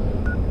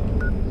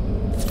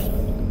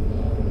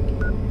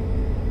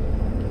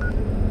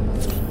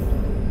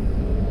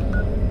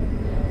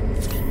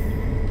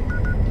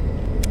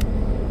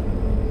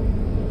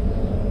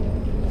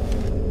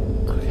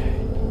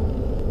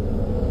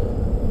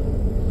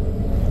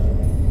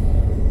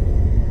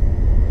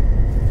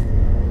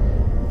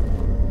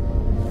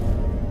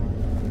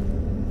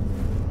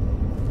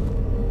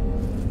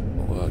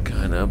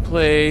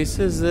 Place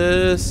is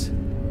this?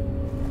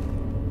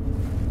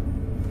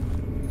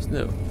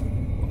 No.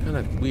 What kind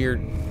of weird...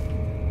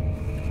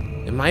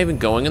 Am I even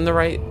going in the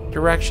right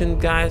direction,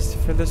 guys,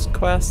 for this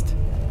quest?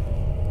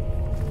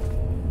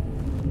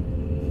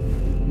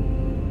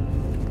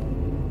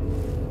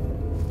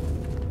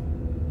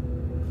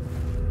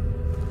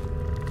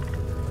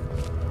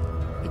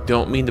 I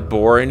don't mean to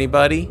bore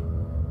anybody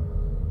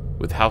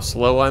with how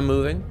slow I'm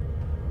moving.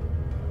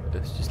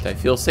 It's just I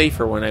feel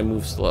safer when I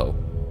move slow.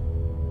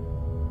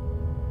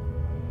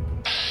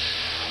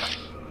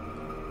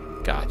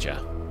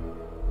 Gotcha.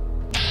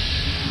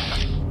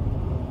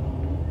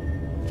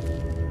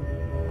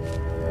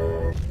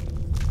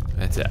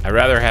 That's it. I'd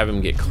rather have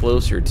him get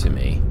closer to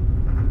me.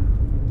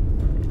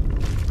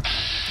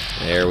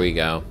 There we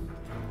go.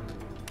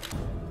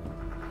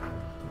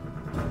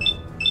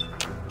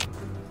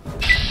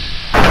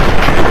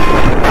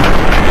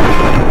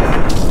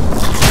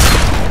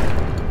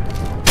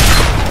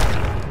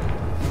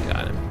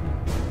 Got him.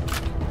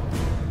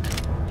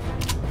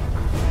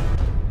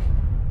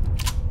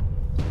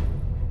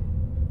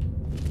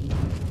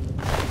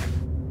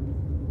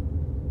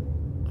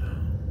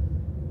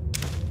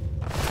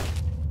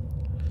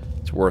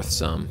 Worth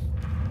some.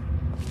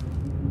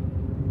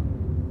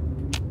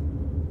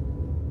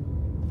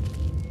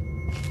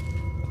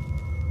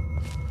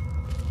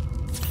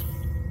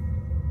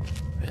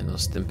 Man,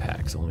 those stim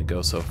packs only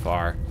go so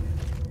far.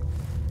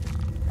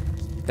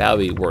 That would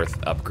be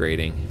worth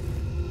upgrading.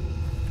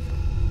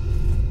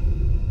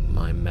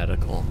 My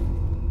medical.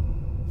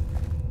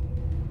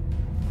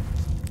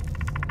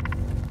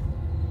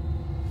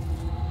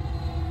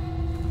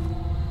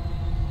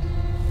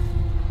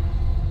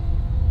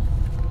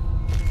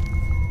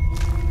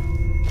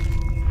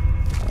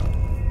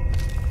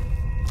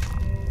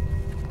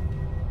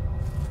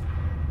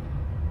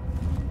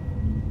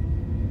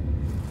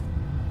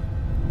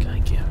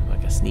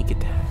 Sneak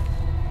attack.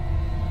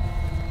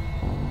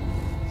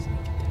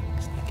 Sneak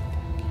attack, sneak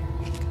attack. Here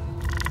we go.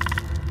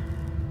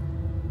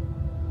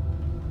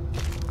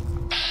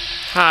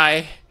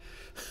 Hi.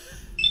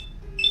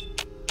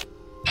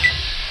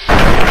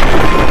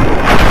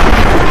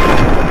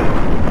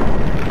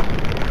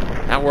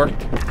 That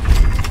worked.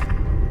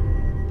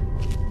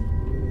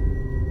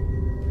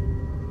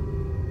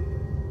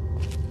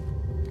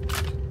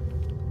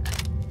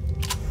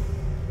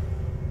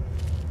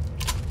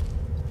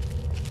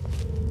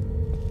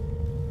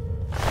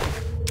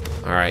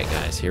 All right,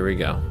 guys, here we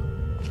go.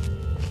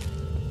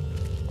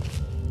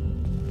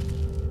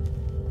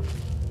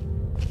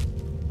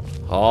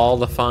 All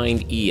to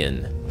find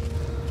Ian.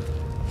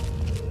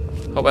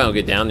 Hope I don't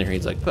get down there.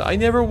 He's like, but I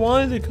never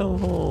wanted to come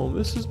home.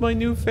 This is my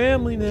new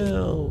family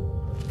now.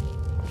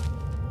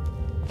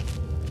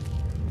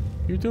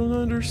 You don't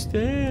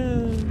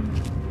understand.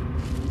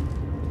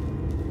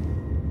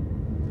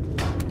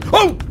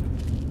 Oh!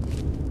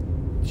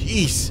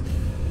 Jeez.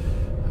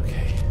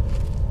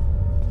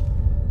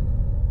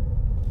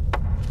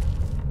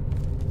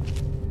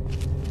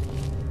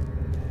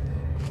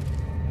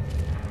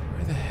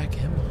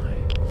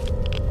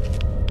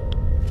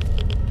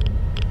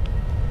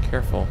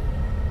 Careful.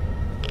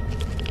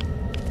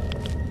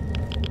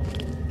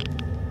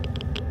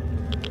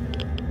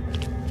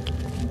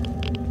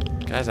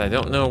 Guys, I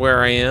don't know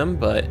where I am,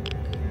 but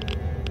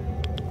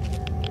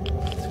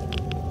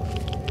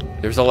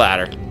there's a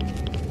ladder.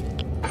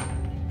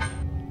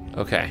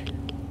 Okay.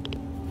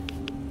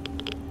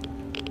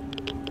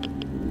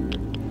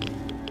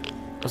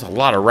 There's a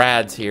lot of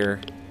rads here.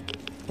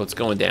 What's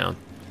going down?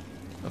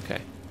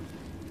 Okay.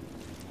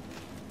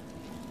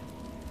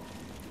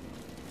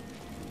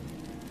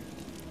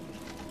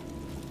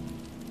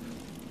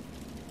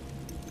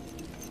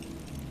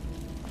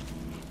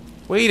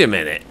 Wait a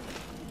minute.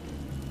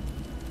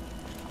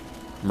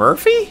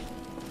 Murphy?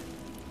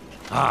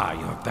 Ah,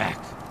 you're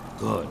back.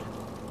 Good.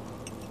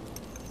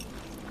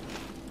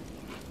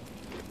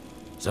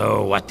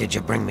 So, what did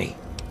you bring me?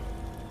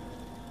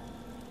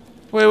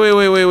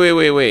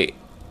 Wait.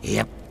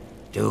 Yep.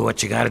 Do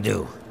what you gotta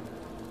do.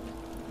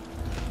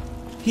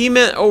 He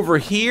meant over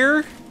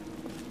here?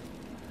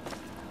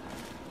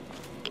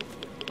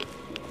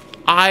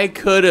 I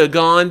could have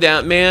gone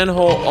down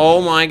manhole.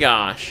 Oh my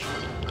gosh.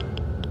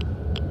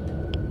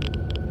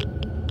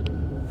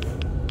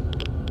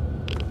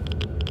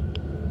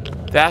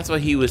 That's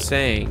what he was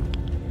saying.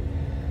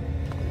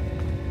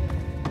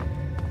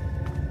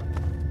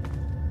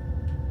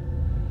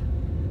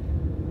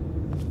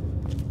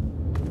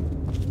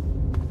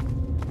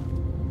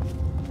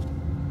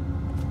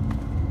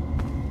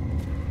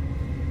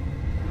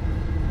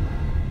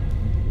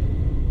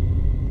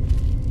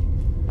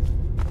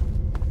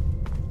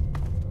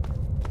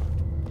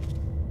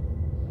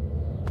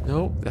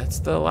 Nope, that's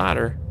the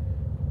ladder.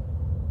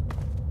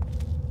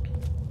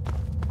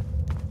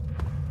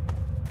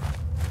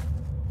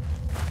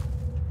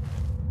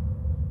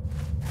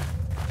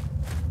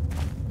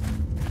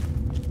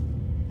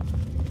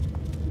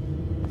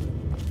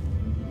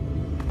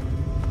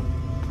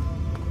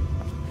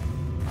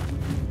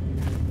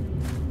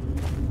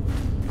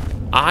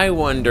 I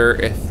wonder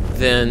if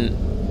then,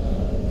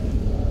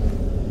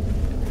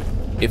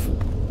 if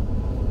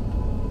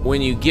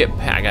when you get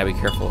past, I gotta be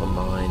careful of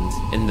mines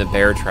in the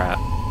bear trap.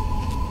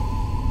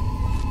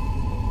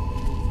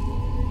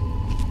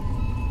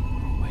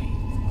 Wait.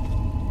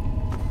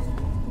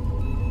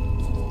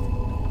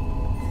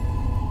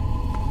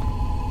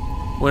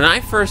 When I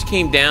first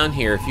came down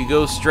here, if you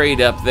go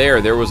straight up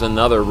there, there was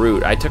another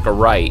route. I took a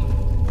right.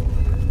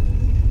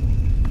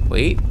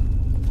 Wait.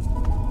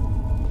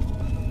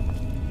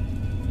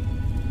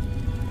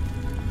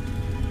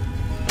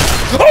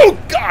 Oh,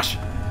 gosh!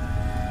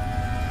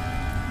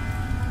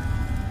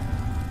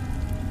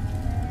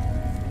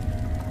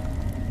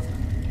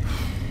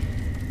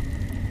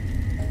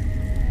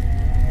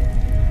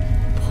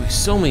 Boy,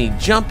 so many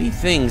jumpy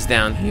things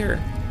down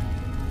here.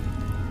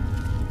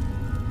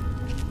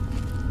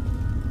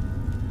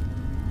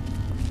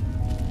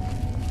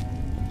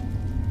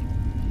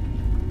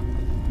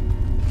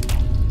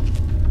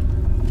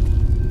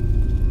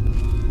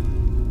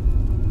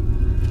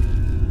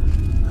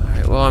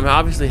 Well, I'm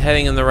obviously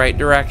heading in the right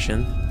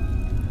direction.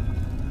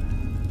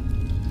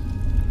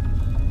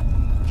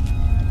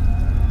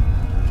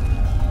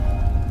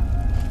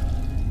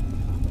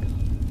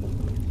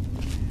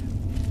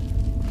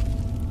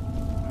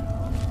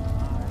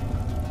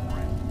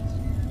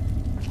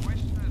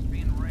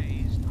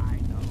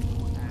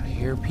 I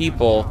hear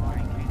people.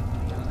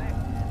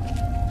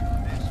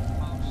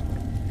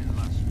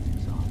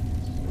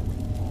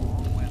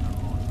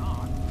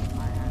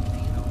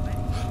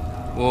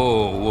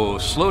 Whoa,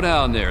 slow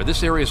down there.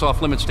 This area's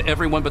off limits to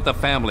everyone but the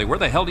family. Where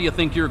the hell do you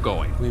think you're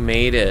going? We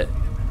made it.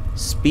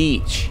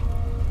 Speech.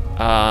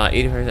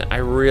 80%. I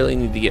really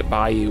need to get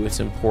by you.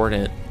 It's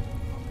important.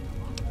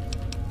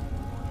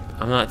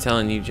 I'm not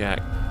telling you,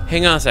 Jack.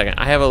 Hang on a second.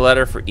 I have a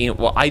letter for Ian.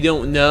 Well, I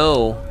don't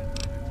know.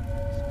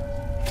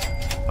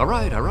 All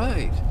right.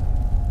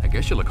 I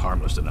guess you look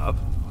harmless enough.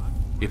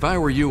 If I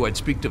were you, I'd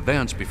speak to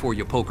Vance before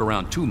you poke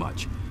around too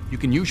much. You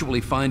can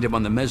usually find him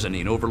on the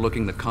mezzanine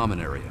overlooking the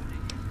common area.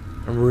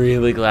 I'm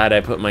really glad I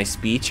put my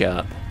speech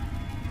up.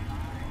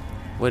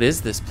 What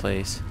is this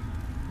place?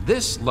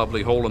 This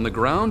lovely hole in the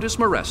ground is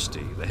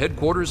Meresti, the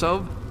headquarters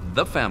of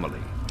the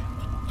family.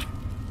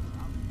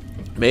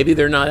 Maybe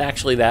they're not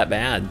actually that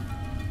bad.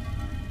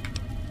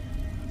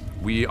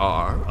 We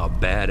are a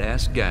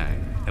badass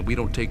gang, and we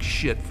don't take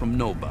shit from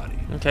nobody.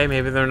 Okay,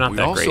 maybe they're not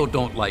that great. We also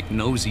don't like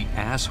nosy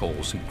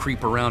assholes who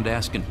creep around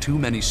asking too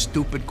many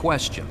stupid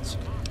questions.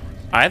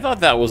 I thought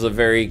that was a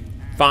very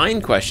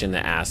fine question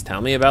to ask.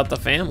 Tell me about the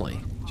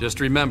family. Just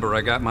remember, I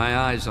got my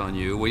eyes on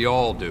you. We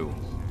all do.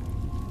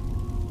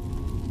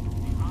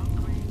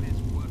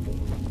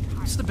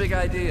 What's the big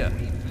idea?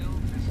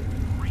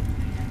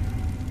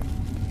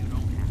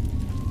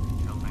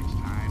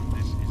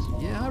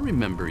 Yeah, I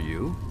remember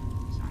you.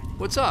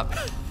 What's up?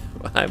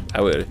 I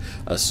would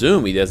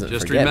assume he doesn't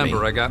Just forget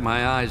remember, me. I got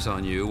my eyes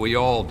on you. We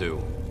all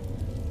do.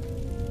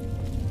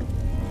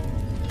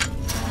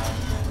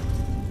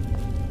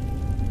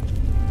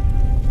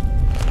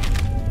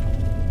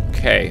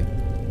 Okay.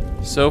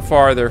 So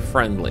far, they're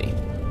friendly.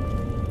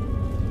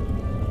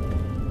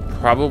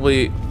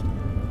 Probably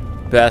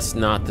best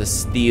not to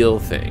steal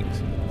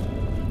things.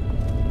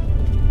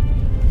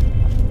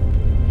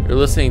 You're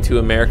listening to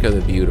America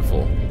the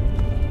Beautiful.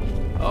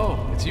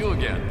 Oh, it's you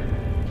again.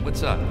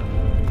 What's up?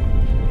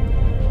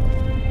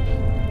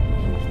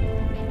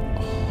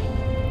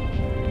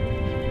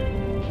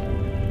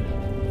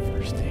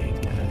 First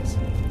aid, guys.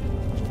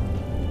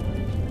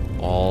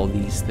 All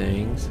these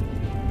things.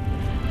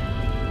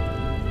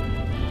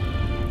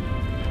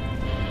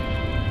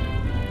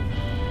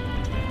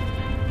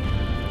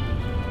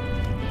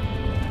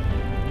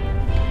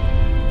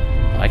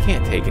 I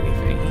can't take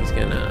anything. He's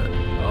gonna...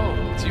 Oh,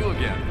 it's you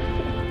again.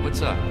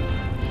 What's up?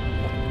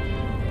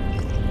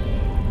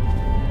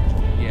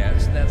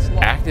 Yes, that's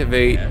locked.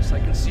 Activate. Yes, I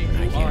can see you.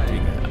 I can't do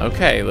that.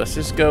 Okay, let's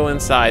just go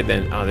inside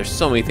then. Oh, there's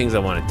so many things I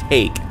want to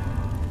take.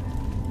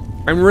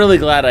 I'm really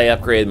glad I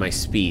upgraded my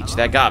speech.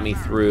 That got me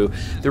through.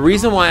 The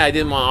reason why I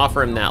didn't want to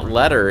offer him that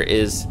letter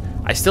is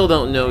I still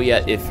don't know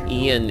yet if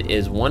Ian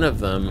is one of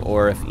them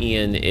or if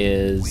Ian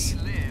is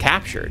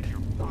captured.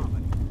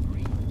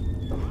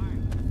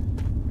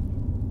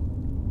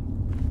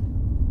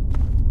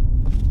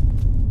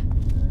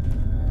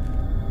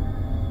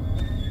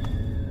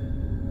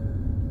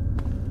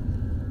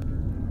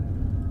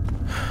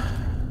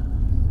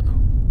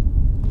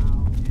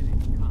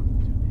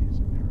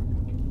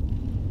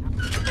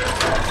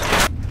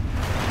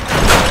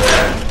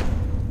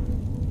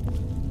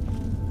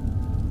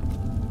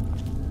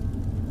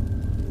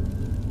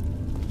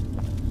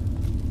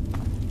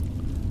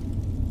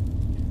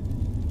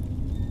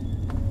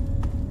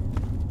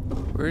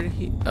 Where did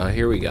he? Oh,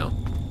 here we go.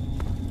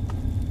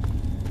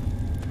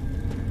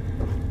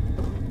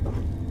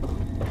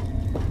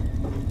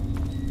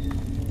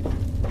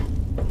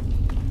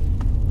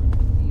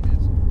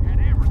 Had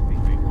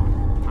everything they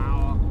wanted: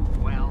 power,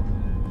 wealth,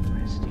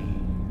 prestige.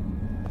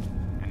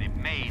 And it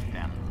made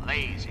them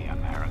lazy,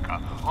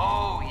 America.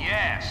 Oh,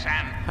 yes,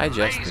 and Hi,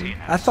 Justin. laziness.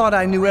 I thought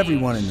I knew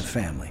everyone in the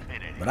family,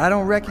 but I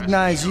don't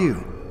recognize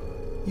you.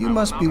 You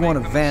must be one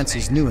of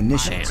Vance's new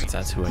initiates. Vance,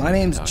 that's who I My need to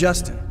name's talk to.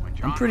 Justin.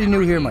 I'm pretty new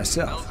here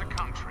myself.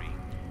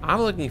 I'm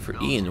looking for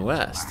Ian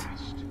West.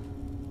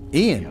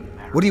 Ian,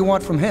 what do you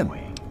want from him?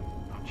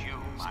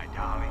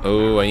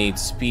 Oh, I need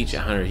speech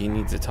 100. He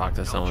needs to talk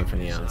to someone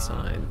from the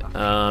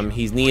outside.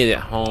 He's needed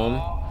at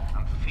home.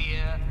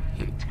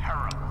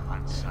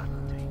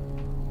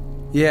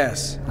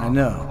 Yes, I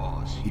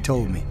know. He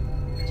told me.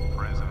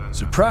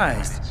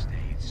 Surprised?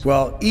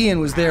 Well, Ian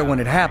was there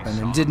when it happened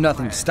and did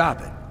nothing to stop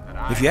it.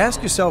 If you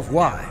ask yourself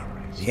why,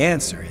 the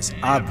answer is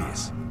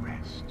obvious.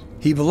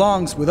 He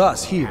belongs with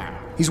us here.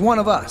 He's one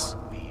of us.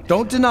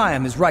 Don't deny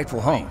him his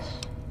rightful home.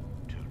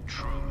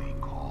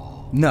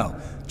 No,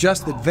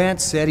 just that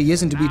Vance said he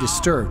isn't to be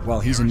disturbed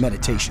while he's in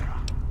meditation.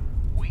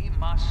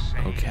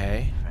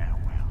 Okay.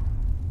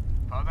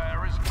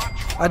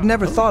 I'd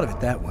never thought of it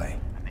that way.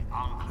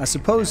 I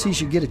suppose he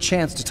should get a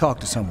chance to talk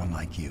to someone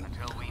like you.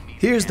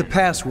 Here's the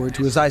password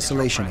to his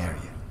isolation area.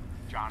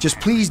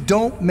 Just please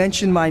don't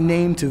mention my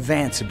name to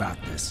Vance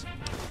about this.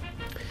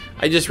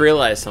 I just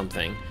realized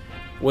something.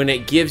 When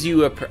it gives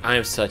you a...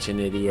 I'm such an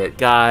idiot.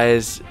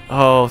 Guys,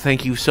 oh,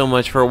 thank you so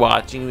much for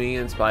watching me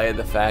in spite of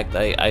the fact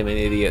I'm an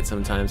idiot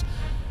sometimes.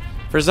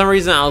 For some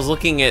reason, I was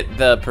looking at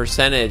the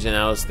percentage and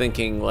I was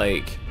thinking,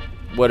 like,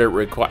 what it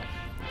requires.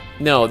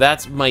 No,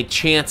 that's my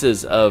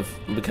chances of...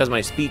 Because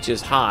my speech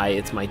is high,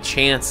 it's my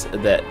chance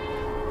that,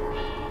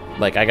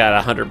 like, I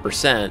got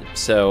 100%.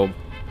 So,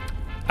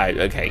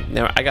 okay,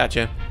 no, I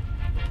gotcha.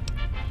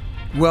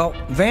 Well,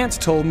 Vance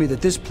told me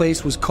that this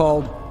place was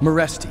called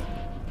Meresti.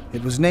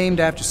 It was named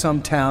after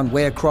some town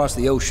way across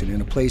the ocean in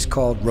a place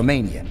called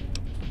Romania.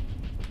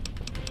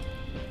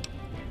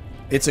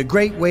 It's a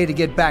great way to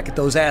get back at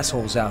those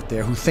assholes out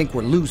there who think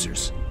we're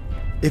losers.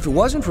 If it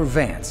wasn't for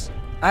Vance,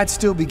 I'd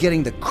still be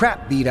getting the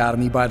crap beat out of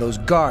me by those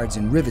guards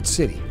in Rivet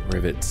City.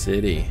 Rivet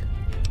City.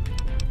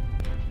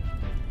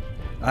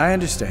 I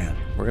understand.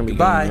 We're gonna be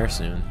Goodbye. getting there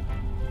soon.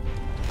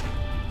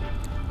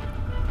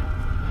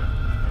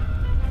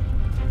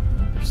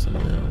 There's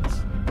someone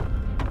else.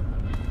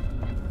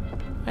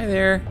 Hi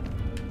there.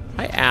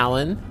 Hi,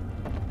 Alan.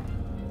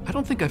 I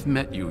don't think I've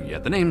met you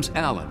yet. The name's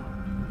Alan.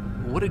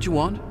 What did you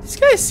want? These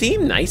guys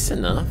seem nice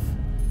enough.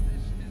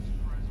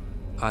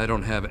 I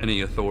don't have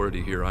any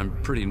authority here. I'm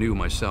pretty new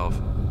myself.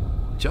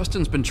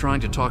 Justin's been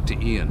trying to talk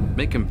to Ian,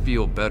 make him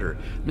feel better.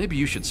 Maybe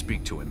you should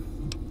speak to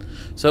him.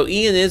 So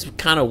Ian is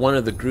kind of one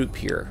of the group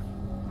here.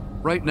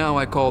 Right now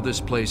I call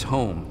this place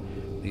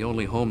home. The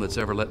only home that's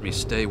ever let me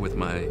stay with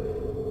my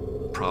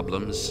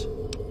problems.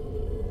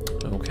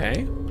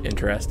 Okay,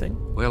 interesting.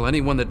 Well,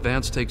 anyone that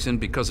Vance takes in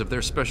because of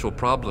their special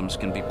problems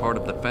can be part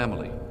of the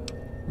family.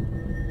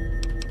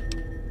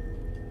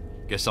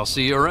 Guess I'll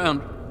see you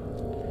around.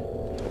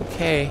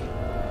 Okay.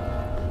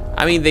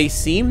 I mean, they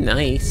seem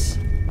nice.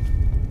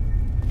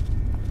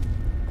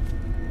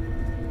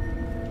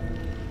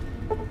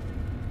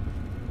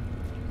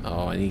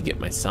 Oh, I need to get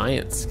my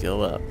science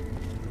skill up.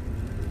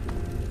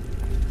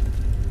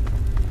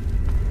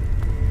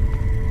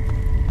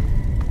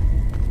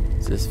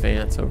 Is this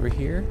Vance over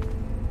here?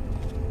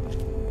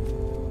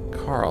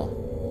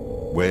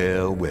 Carl.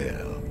 Well,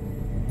 well.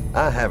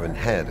 I haven't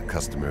had a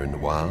customer in a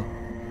while.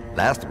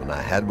 Last one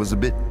I had was a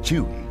bit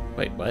chewy.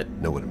 Wait, what?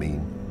 Know what I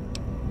mean?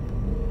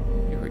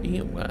 You're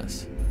Ian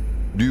West.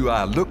 Do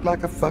I look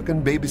like a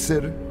fucking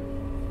babysitter?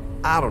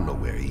 I don't know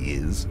where he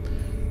is.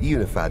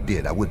 Even if I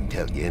did, I wouldn't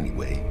tell you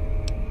anyway.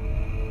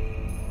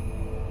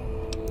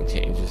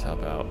 Can't you just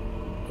help out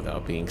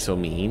without being so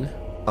mean?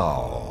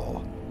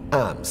 Oh,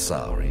 I'm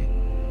sorry.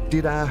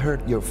 Did I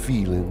hurt your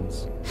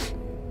feelings?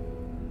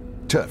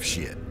 Tough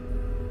shit.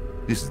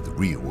 This is the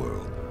real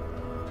world.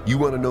 You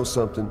want to know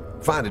something?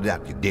 Find it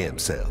out your damn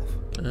self.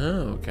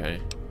 Oh, okay.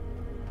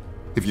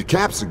 If your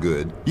caps are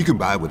good, you can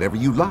buy whatever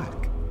you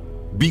like.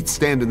 Beat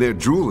standing there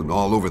drooling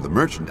all over the I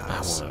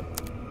merchandise. want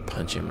to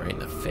punch him right in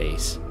the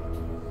face.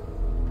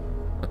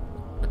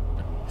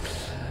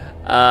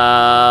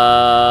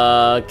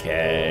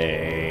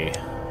 Okay.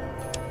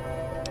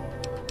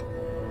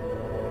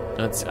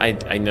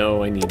 I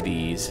know I need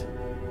these.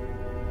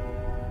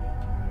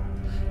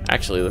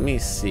 Actually, let me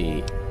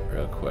see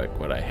real quick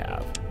what I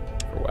have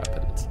for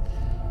weapons.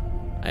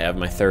 I have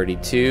my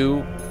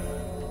 32.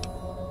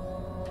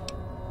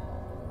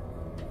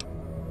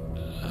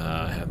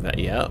 I have that,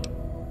 yep.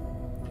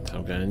 So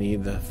I'm gonna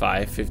need the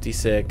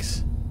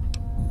 5.56.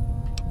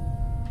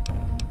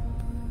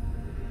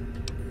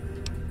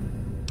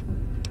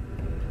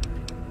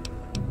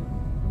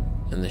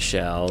 And the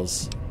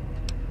shells.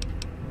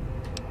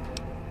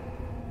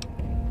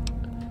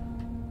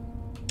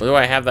 What do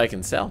I have that I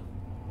can sell?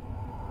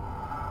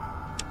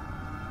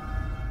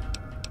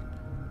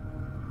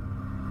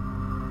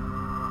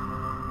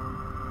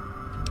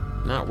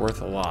 Not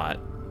worth a lot.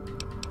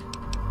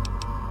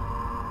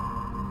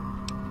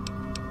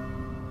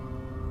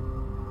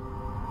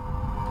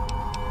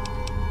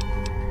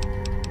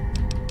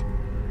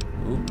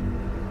 Ooh.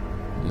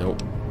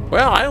 Nope.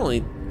 Well, I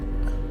only...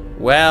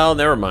 Well,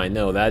 never mind.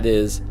 No, that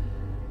is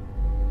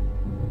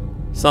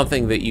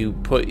something that you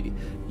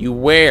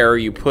wear,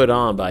 you put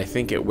on, but I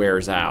think it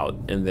wears out,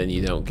 and then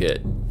you don't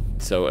get...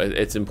 So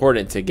it's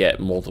important to get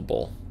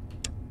multiple.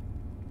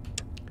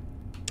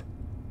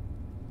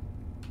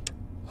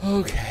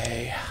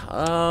 Okay,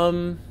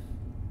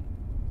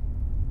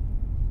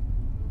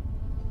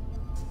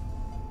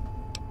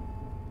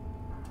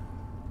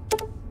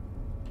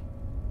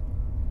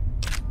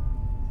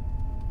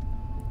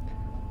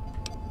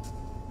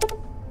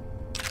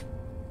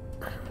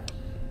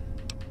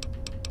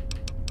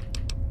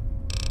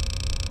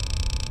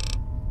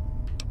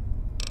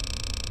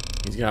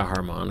 he's got a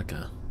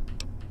harmonica.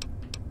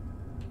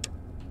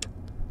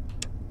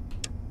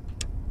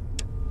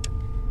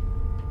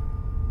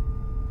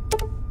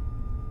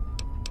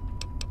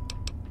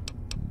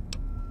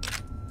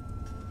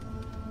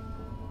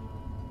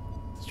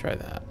 Try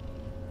that.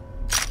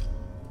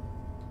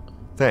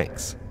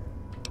 Thanks.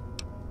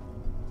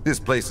 This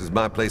place is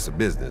my place of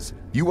business.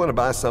 You want to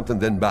buy something,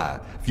 then buy.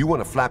 If you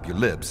want to flap your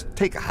lips,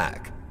 take a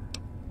hike.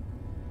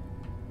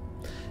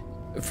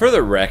 For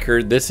the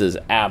record, this is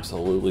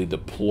absolutely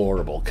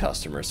deplorable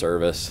customer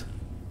service.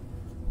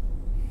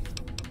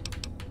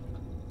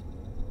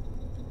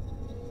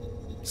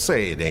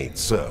 Say it ain't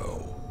so.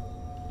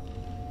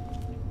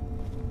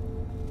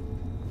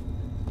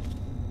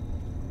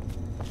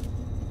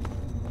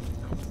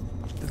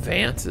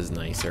 Vance is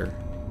nicer.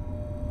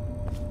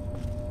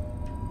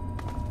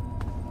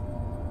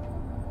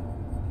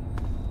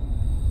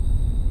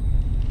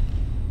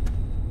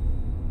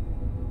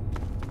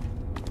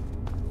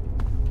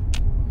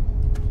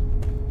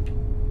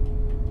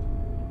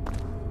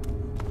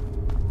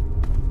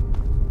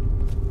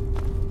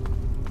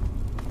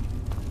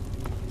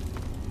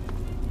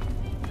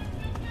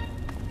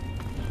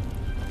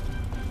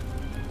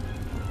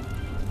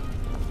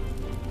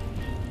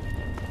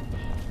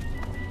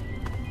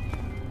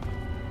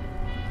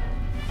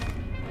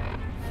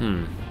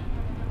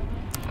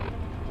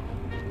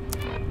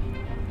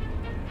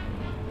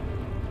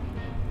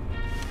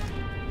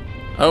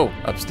 Oh,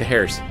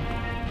 upstairs.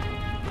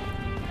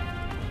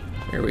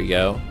 Here we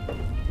go.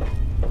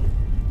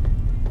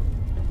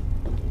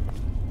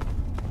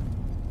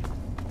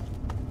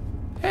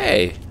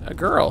 Hey, a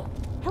girl.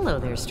 Hello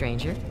there,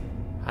 stranger.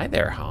 Hi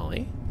there,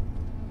 Holly.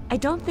 I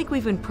don't think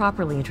we've been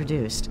properly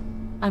introduced.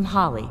 I'm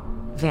Holly,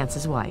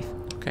 Vance's wife.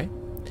 Okay.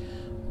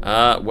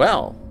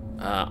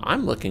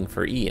 I'm looking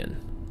for Ian.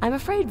 I'm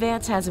afraid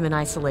Vance has him in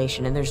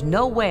isolation, and there's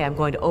no way I'm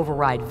going to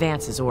override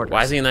Vance's orders.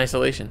 Why is he in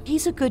isolation?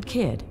 He's a good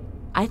kid.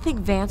 I think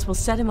Vance will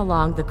set him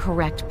along the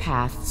correct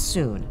path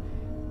soon.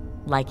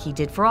 Like he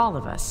did for all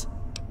of us.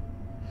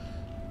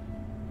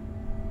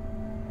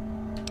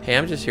 Hey,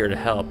 I'm just here to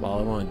help. All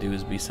I want to do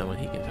is be someone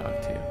he can talk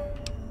to.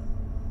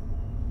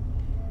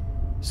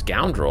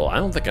 Scoundrel? I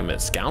don't think I'm at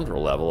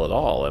scoundrel level at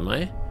all, am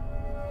I?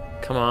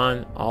 Come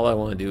on, all I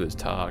want to do is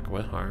talk.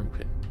 What harm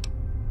could...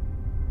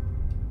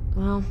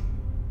 Well,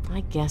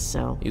 I guess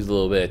so. Use a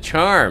little bit of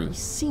charm. You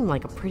seem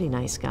like a pretty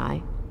nice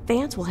guy.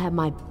 Vance will have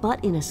my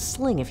butt in a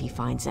sling if he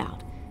finds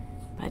out.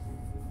 But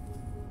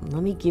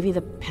let me give you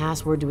the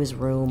password to his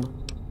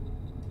room.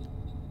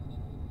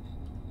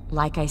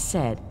 Like I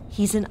said,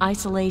 he's in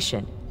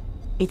isolation.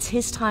 It's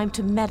his time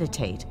to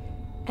meditate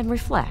and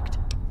reflect.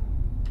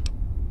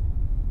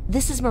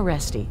 This is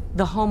Maresti,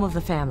 the home of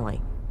the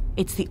family.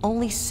 It's the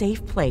only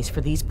safe place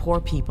for these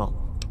poor people.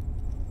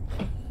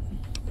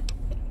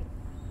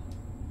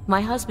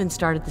 My husband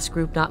started this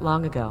group not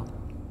long ago.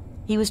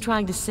 He was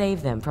trying to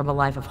save them from a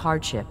life of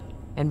hardship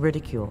and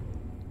ridicule.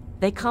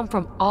 They come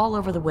from all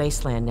over the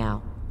wasteland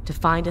now to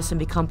find us and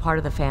become part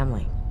of the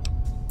family.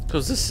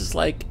 Because this is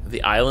like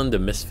the island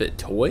of misfit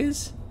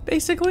toys,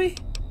 basically?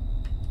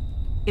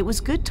 It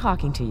was good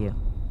talking to you.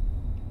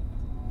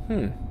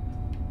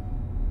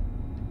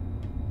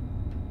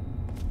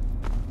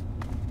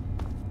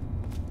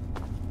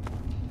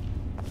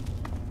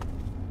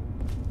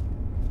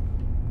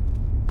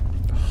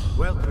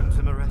 Welcome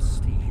to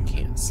Maresti.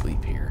 Can't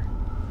sleep here.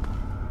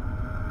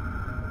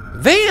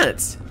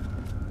 Vance!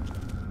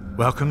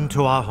 Welcome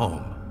to our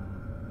home.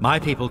 My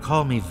people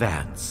call me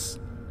Vance.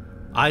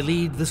 I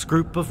lead this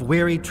group of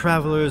weary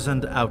travelers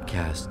and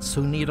outcasts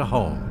who need a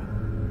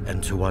home.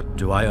 And to what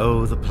do I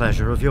owe the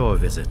pleasure of your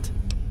visit?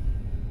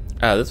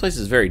 This place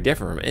is very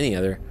different from any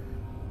other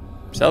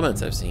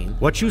settlements I've seen.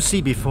 What you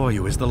see before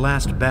you is the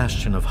last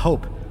bastion of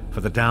hope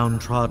for the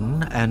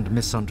downtrodden and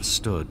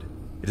misunderstood.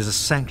 It is a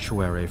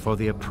sanctuary for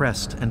the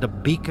oppressed and a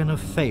beacon of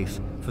faith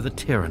for the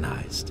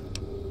tyrannized.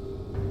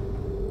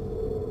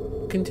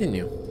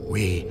 Continue.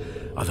 We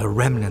are the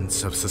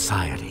remnants of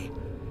society,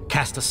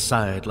 cast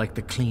aside like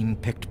the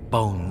clean-picked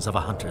bones of a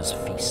hunter's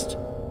feast.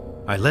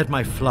 I led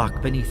my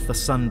flock beneath the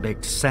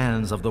sun-baked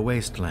sands of the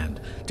wasteland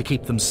to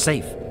keep them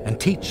safe and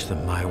teach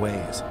them my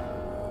ways.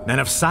 Men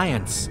of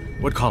science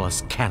would call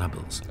us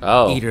cannibals,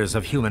 eaters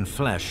of human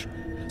flesh.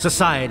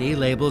 Society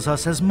labels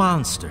us as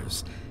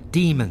monsters,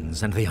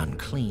 demons, and the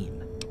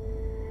unclean.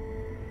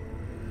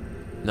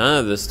 None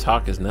of this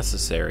talk is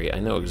necessary. I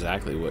know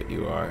exactly what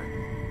you are.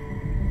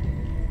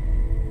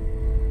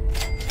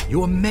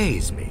 You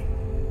amaze me.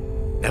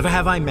 Never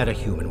have I met a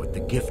human with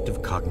the gift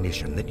of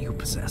cognition that you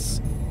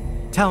possess.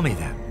 Tell me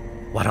then,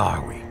 what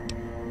are we?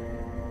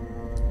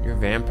 You're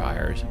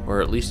vampires,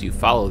 or at least you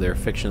follow their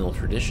fictional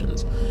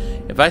traditions.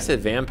 If I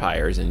said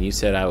vampires and you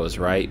said I was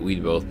right,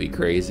 we'd both be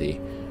crazy.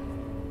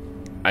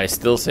 I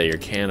still say you're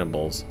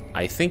cannibals.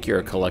 I think you're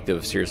a collective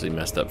of seriously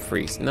messed up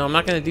freaks. No, I'm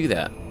not going to do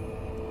that.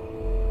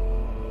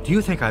 Do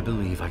you think I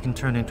believe I can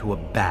turn into a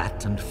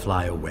bat and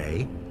fly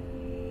away?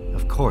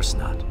 Of course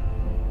not.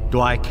 Do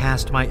I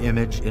cast my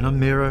image in a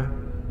mirror?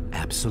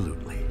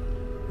 Absolutely.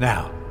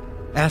 Now,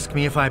 ask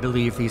me if I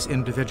believe these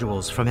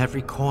individuals from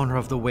every corner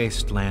of the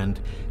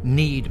wasteland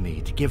need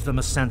me to give them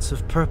a sense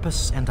of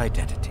purpose and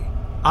identity.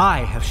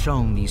 I have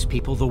shown these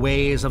people the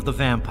ways of the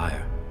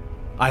vampire.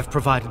 I've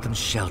provided them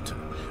shelter,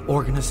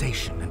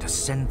 organization, and a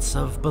sense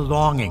of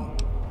belonging.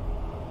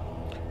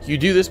 You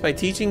do this by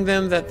teaching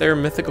them that they're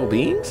mythical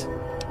beings?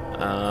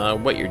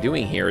 What you're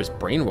doing here is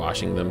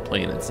brainwashing them,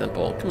 plain and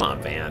simple. Come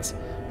on, Vance.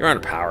 You're on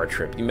a power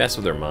trip. You mess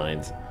with their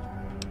minds.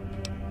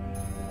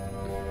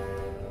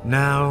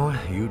 Now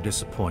you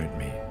disappoint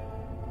me.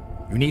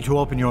 You need to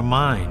open your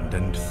mind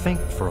and think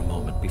for a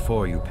moment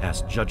before you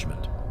pass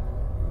judgment.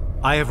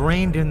 I have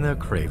reined in their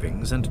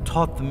cravings and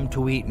taught them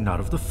to eat not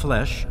of the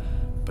flesh,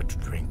 but to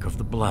drink of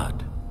the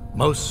blood.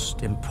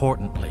 Most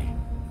importantly,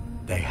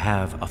 they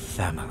have a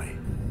family.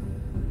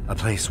 A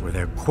place where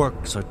their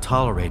quirks are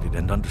tolerated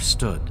and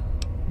understood.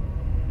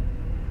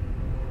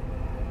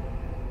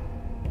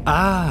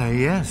 Ah,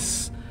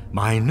 yes,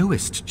 my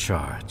newest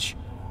charge.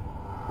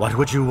 What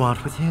would you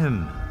want with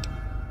him?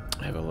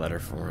 I have a letter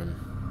for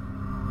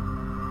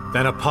him.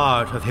 Then a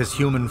part of his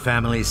human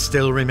family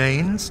still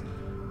remains?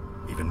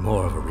 Even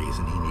more of a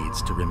reason he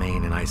needs to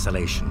remain in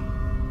isolation.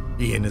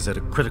 Ian is at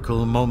a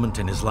critical moment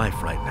in his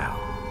life right now.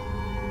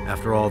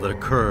 After all that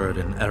occurred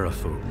in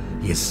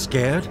Erafu, he is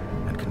scared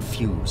and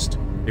confused.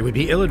 It would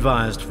be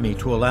ill-advised for me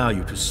to allow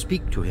you to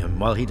speak to him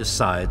while he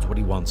decides what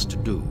he wants to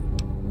do.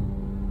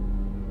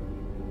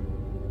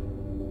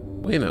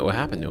 Wait a minute, what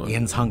happened to him?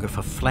 Ian's hunger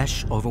for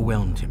flesh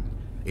overwhelmed him.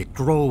 It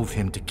drove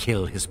him to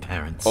kill his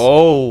parents.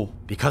 Oh!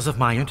 Because of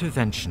my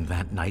intervention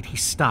that night, he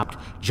stopped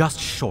just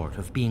short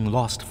of being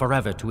lost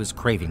forever to his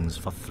cravings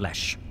for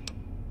flesh.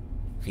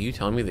 Are you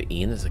telling me that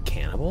Ian is a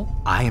cannibal?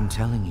 I am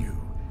telling you,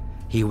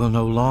 he will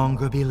no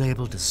longer be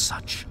labeled as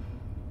such.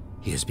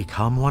 He has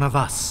become one of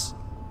us,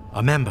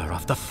 a member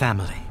of the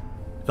family.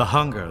 The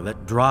hunger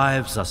that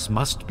drives us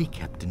must be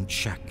kept in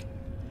check.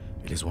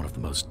 It is one of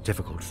the most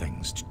difficult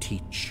things to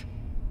teach.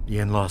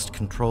 Ian lost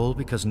control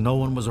because no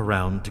one was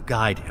around to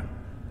guide him.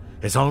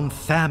 His own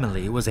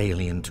family was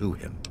alien to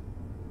him.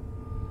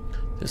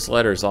 This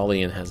letter is all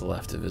Ian has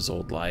left of his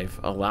old life.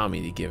 Allow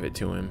me to give it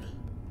to him.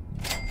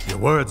 Your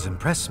words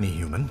impress me,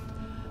 human.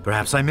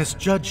 Perhaps I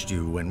misjudged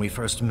you when we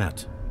first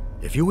met.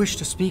 If you wish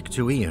to speak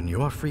to Ian,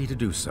 you are free to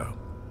do so.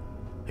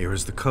 Here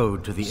is the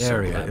code to the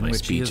area in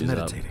which he is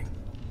meditating.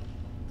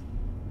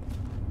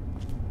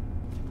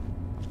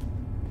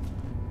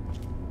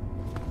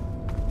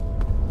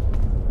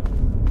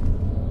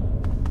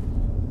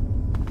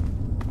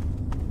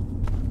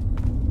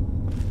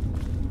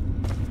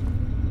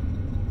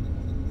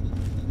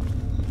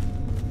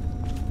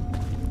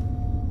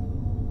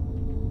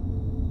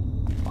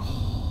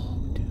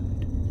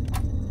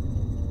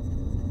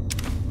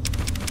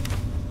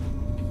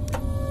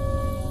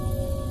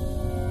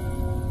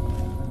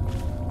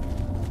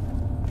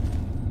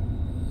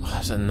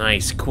 A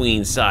nice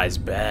queen-size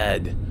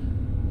bed.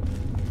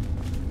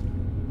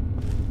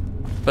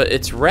 But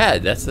it's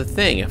red, that's the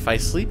thing. If I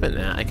sleep in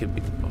that, I could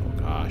be... Oh,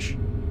 gosh.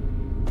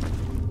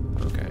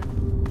 Okay.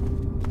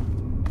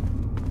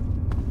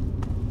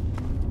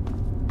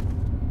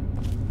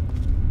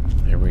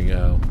 Here we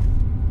go.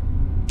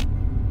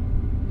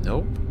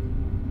 Nope.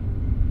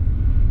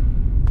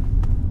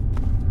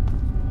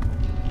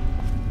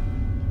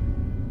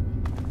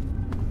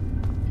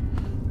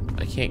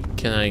 I can't...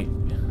 Can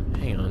I...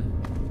 Hang on.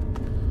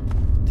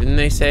 Didn't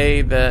they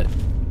say that...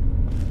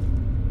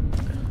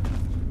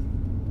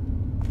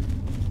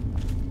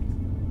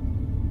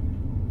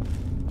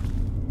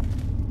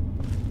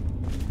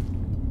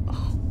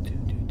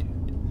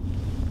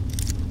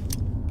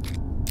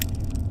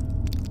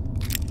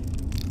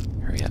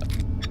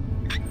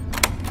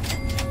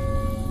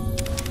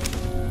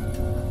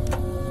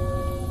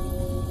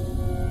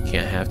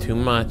 Can't have too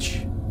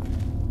much.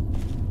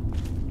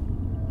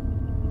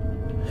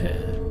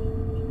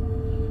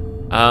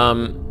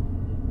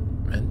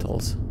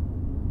 Mentals.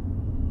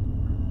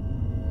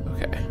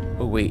 Okay.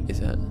 Oh wait, is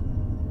that?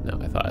 No,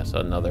 I thought I saw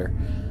another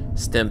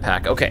stim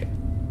pack. Okay.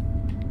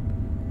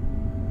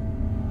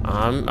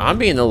 I'm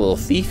being a little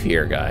thief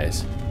here,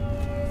 guys.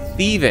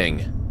 Thieving.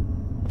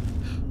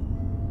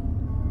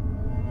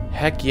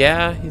 Heck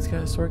yeah, he's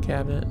got a sword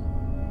cabinet.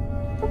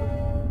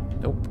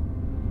 Nope.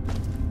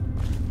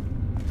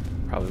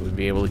 Probably would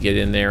be able to get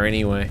in there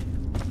anyway.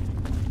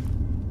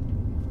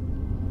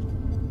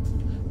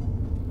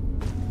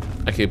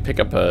 I could pick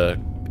up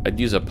I'd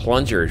use a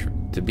plunger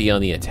to be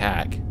on the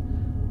attack.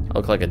 I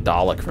look like a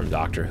Dalek from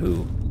Doctor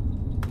Who.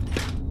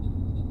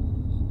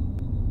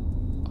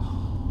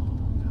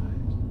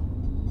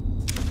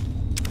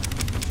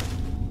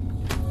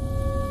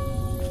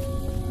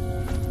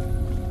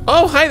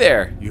 Oh, hi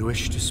there. You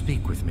wish to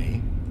speak with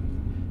me?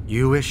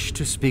 You wish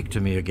to speak to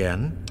me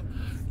again?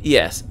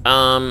 Yes,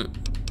 The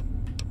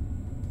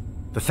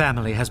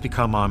family has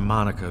become our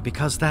moniker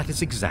because that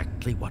is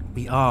exactly what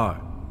we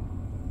are.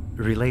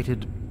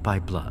 Related by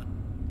blood.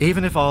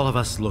 Even if all of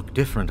us look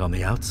different on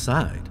the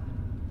outside,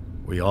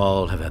 we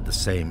all have had the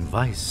same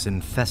vice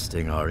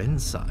infesting our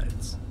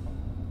insides.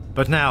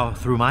 But now,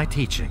 through my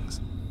teachings,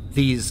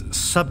 these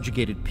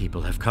subjugated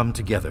people have come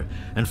together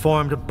and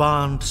formed a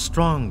bond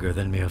stronger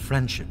than mere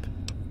friendship.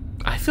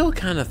 I feel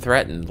kind of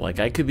threatened, like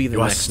I could be the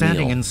You are next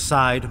standing Neil.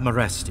 inside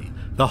Maresti,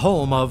 the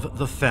home of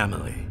the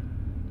family.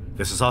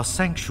 This is our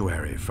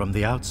sanctuary from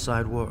the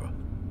outside world.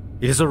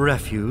 It is a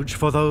refuge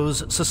for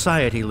those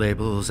society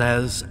labels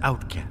as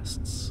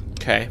outcasts.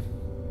 Okay.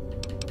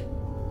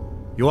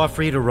 You are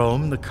free to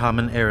roam the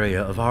common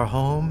area of our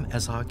home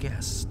as our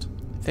guest.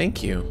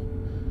 Thank you.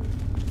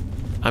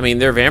 I mean,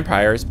 they're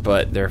vampires,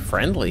 but they're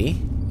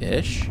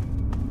friendly-ish.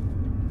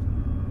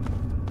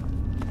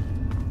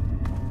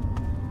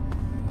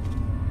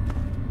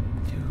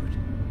 Dude.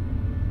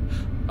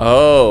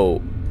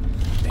 Oh.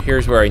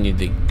 Here's where I need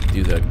to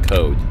do the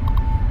code.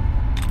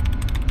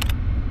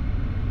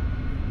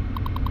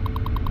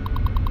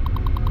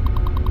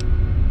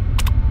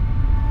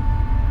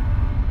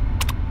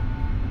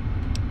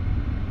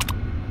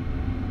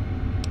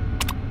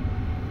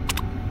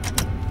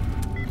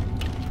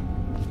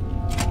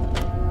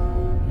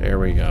 There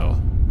we go.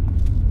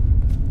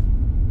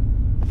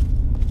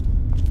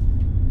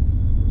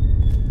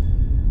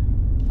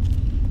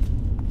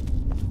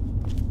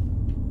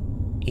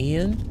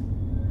 Ian?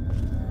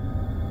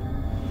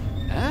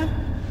 Huh?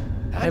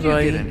 Hi, How'd you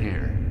buddy. get in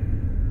here?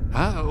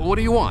 Huh? What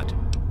do you want?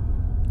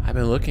 I've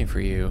been looking for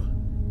you.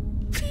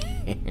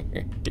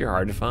 You're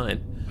hard to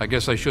find. I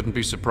guess I shouldn't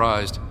be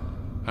surprised.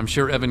 I'm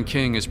sure Evan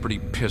King is pretty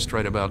pissed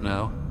right about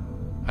now.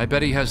 I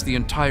bet he has the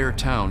entire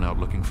town out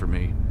looking for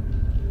me.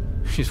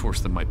 He's worse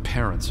than my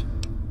parents.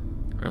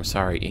 I'm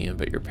sorry, Ian,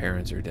 but your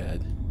parents are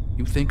dead.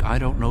 You think I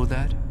don't know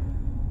that?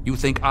 You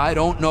think I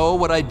don't know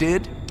what I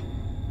did?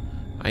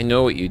 I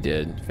know what you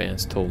did.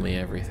 Vance told me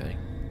everything.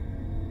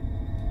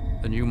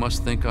 Then you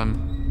must think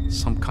I'm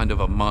some kind of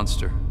a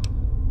monster.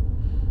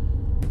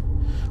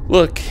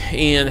 Look,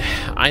 Ian,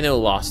 I know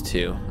loss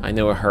too. I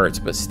know it hurts,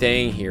 but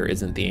staying here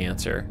isn't the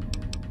answer.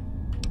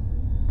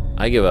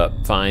 I give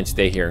up. Fine,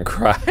 stay here and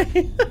cry.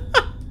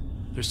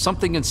 There's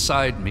something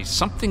inside me,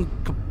 something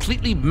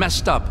completely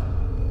messed up.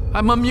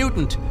 I'm a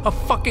mutant, a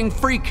fucking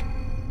freak.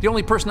 The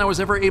only person I was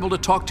ever able to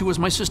talk to was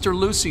my sister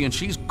Lucy, and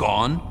she's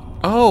gone.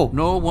 Oh.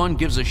 No one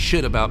gives a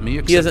shit about me He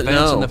except doesn't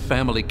Vance know. and the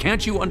family.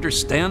 Can't you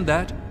understand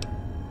that?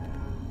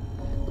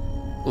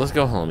 Let's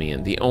go home,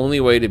 Ian. The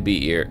only way to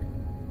beat your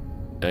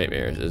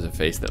nightmares is to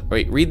face them.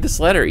 Wait, read this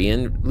letter,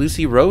 Ian.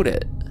 Lucy wrote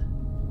it.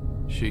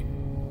 She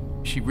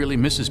really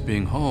misses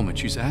being home, and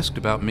she's asked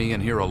about me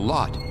in here a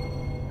lot.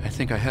 I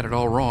think I had it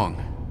all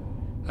wrong.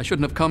 I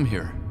shouldn't have come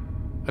here.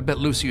 I bet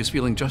Lucy is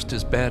feeling just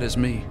as bad as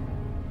me.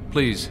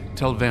 Please,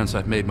 tell Vance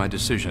I've made my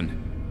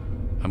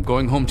decision. I'm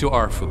going home to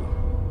Arfu.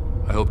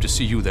 I hope to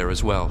see you there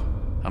as well.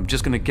 I'm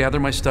just gonna gather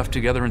my stuff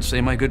together and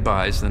say my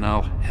goodbyes, then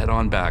I'll head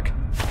on back.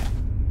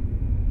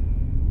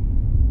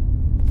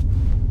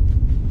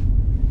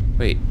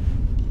 Wait.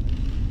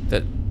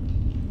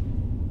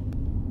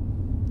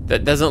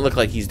 That doesn't look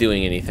like he's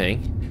doing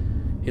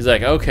anything. He's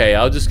like, okay,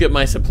 I'll just get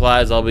my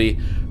supplies. I'll be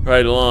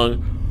right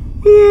along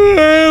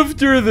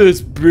after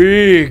this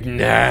big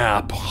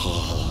nap.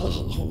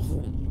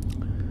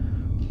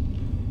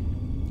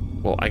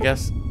 Well, I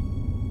guess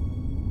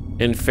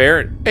in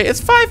fair, hey, it's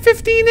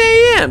 5:15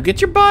 a.m.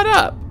 Get your butt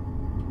up.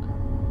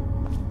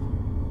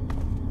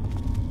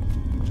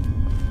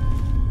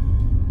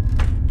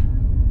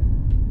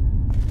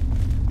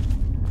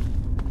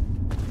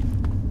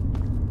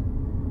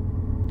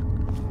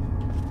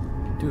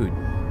 Dude,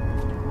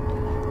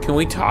 can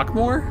we talk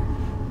more?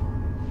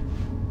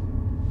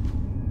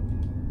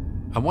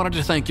 I wanted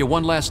to thank you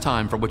one last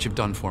time for what you've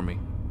done for me.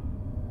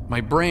 My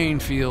brain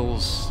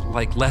feels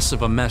like less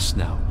of a mess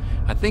now.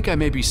 I think I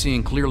may be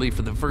seeing clearly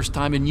for the first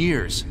time in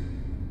years.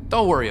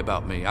 Don't worry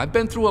about me. I've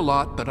been through a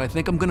lot, but I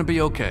think I'm gonna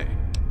be okay.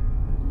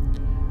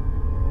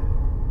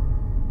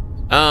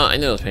 I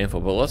know it's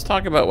painful, but let's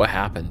talk about what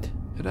happened.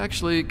 It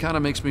actually kind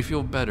of makes me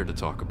feel better to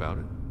talk about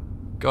it.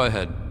 Go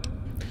ahead.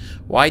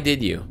 Why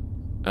did you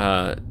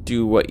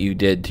do what you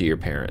did to your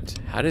parents?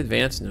 How did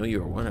Vance know you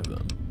were one of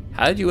them?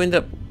 How did you end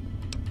up...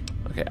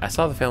 Okay, I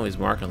saw the family's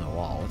mark on the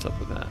wall. What's up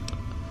with that?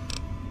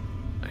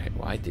 Okay,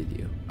 why did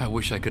you? I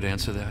wish I could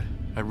answer that.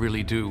 I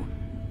really do.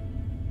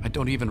 I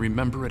don't even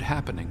remember it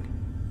happening.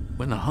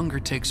 When the hunger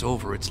takes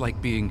over, it's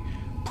like being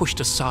pushed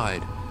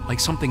aside, like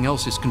something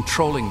else is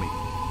controlling me.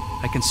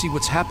 I can see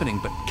what's happening,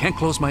 but can't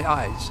close my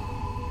eyes.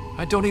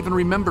 I don't even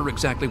remember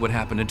exactly what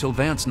happened until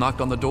Vance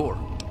knocked on the door.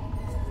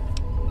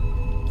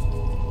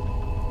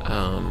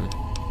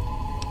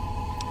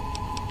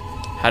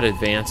 How did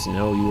Vance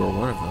know you were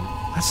one of them?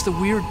 That's the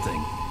weird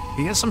thing.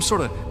 He has some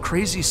sort of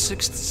crazy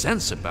sixth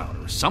sense about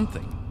her, or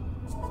something.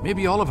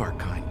 Maybe all of our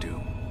kind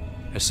do.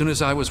 As soon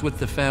as I was with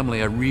the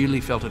family, I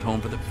really felt at home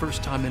for the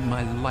first time in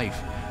my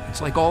life.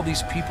 It's like all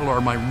these people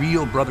are my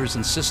real brothers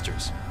and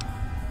sisters.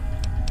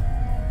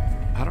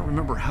 I don't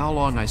remember how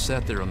long I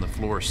sat there on the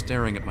floor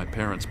staring at my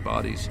parents'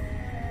 bodies.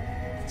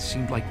 It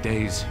seemed like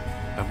days.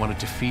 I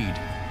wanted to feed,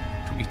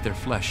 to eat their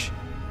flesh.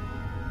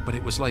 But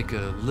it was like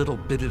a little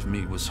bit of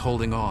me was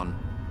holding on.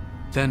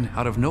 Then,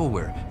 out of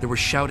nowhere, there was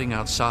shouting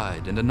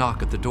outside and a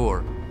knock at the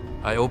door.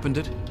 I opened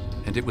it,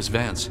 and it was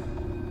Vance.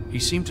 He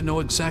seemed to know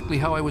exactly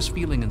how I was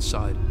feeling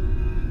inside.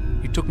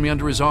 He took me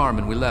under his arm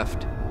and we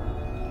left.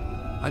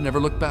 I never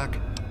looked back.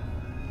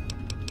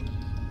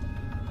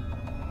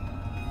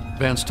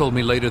 Vance told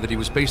me later that he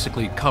was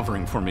basically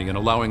covering for me and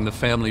allowing the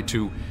family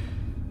to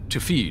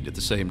feed at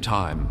the same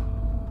time.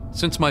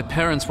 Since my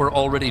parents were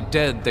already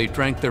dead, they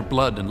drank their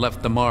blood and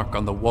left the mark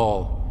on the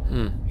wall.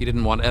 He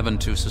didn't want Evan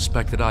to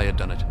suspect that I had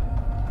done it.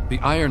 The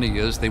irony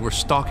is they were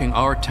stalking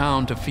our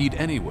town to feed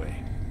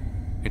anyway.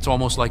 It's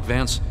almost like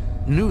Vance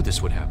knew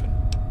this would happen.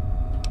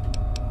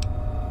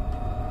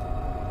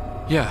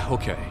 Yeah,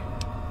 okay.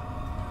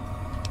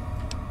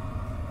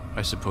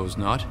 I suppose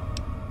not.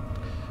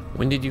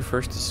 When did you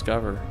first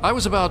discover? I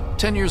was about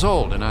 10 years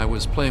old, and I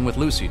was playing with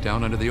Lucy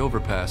down under the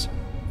overpass.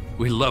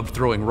 We loved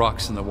throwing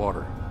rocks in the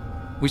water.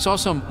 We saw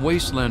some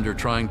wastelander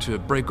trying to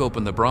break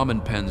open the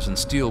Brahmin pens and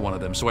steal one of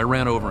them, so I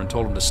ran over and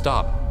told him to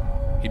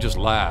stop. He just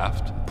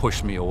laughed and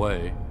pushed me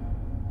away.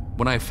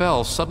 When I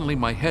fell, suddenly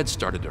my head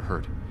started to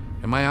hurt,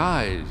 and my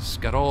eyes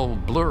got all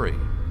blurry.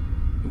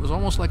 It was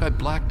almost like I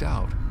blacked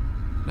out.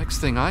 Next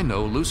thing I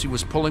know, Lucy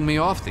was pulling me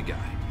off the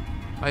guy.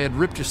 I had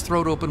ripped his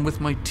throat open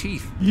with my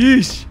teeth.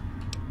 Yeesh!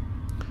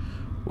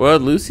 What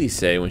did Lucy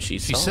say when she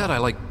saw She said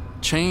I,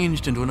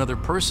 changed into another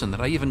person,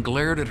 that I even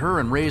glared at her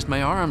and raised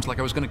my arms like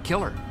I was going to kill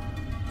her.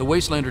 The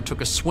wastelander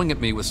took a swing at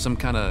me with some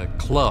kind of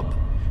club.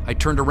 I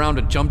turned around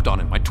and jumped on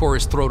him. I tore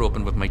his throat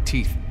open with my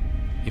teeth.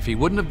 If he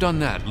wouldn't have done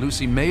that,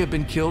 Lucy may have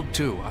been killed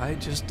too. I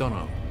just don't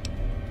know.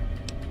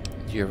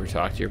 Did you ever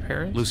talk to your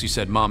parents? Lucy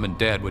said Mom and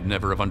Dad would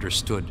never have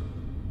understood.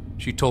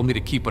 She told me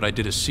to keep what I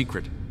did a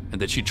secret,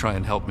 and that she'd try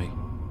and help me.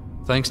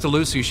 Thanks to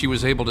Lucy, she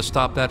was able to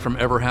stop that from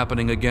ever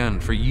happening again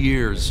for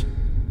years.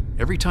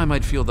 Every time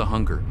I'd feel the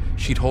hunger,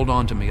 she'd hold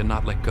on to me and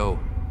not let go.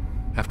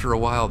 After a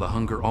while, the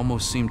hunger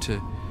almost seemed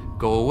to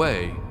go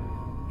away,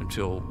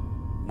 until,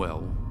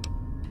 well...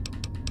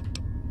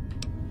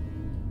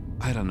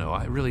 I don't know,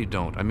 I really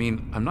don't. I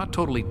mean, I'm not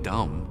totally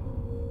dumb.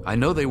 I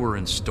know they were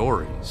in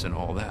stories and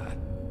all that.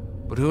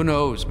 But who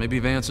knows, maybe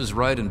Vance is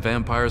right and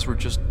vampires were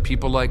just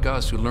people like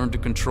us who learned to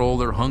control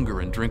their hunger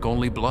and drink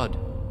only blood.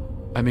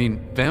 I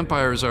mean,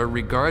 vampires are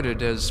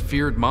regarded as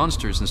feared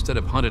monsters instead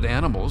of hunted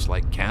animals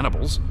like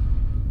cannibals.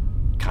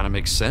 Kinda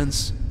makes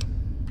sense.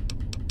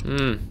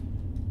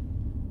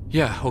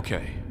 Yeah,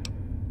 okay.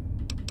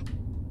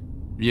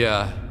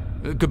 Yeah,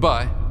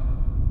 goodbye.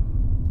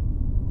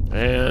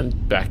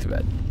 And back to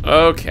bed.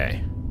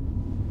 Okay.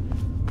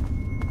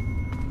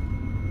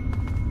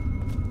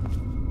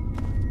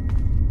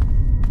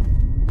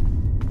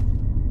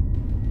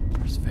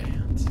 Where's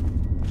Vance?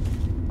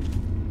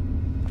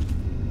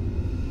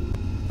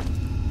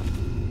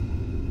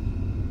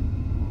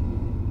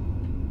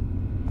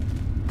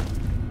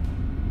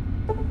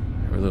 I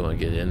really want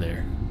to get in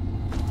there.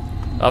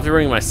 I'll have to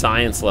bring my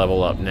science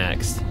level up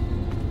next.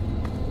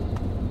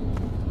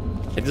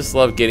 I just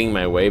love getting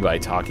my way by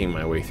talking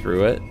my way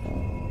through it.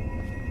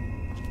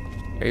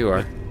 Here you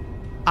are.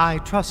 I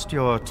trust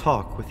your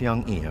talk with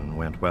young Ian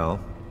went well.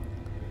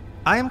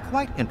 I am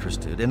quite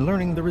interested in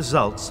learning the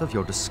results of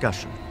your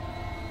discussion.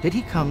 Did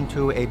he come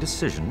to a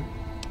decision?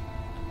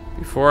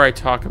 Before I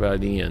talk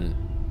about Ian,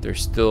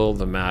 there's still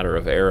the matter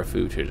of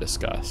Arafu to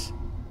discuss.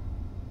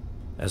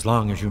 As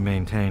long as you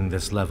maintain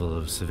this level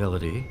of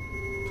civility,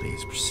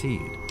 please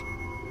proceed.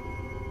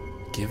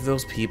 Give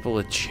those people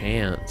a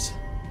chance.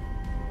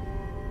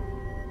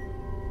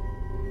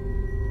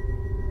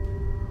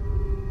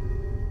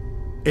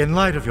 In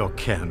light of your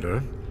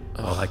candor,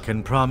 all I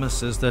can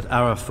promise is that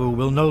Arafu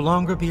will no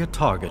longer be a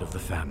target of the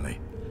family.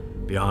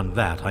 Beyond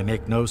that, I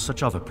make no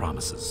such other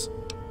promises.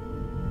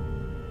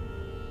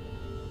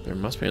 There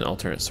must be an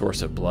alternate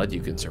source of blood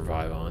you can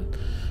survive on.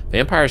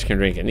 Vampires can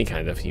drink any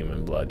kind of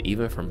human blood,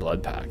 even from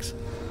blood packs.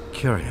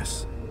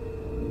 Curious.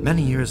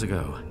 Many years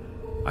ago,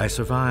 I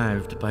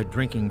survived by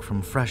drinking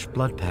from fresh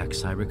blood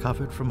packs I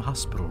recovered from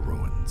hospital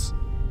ruins.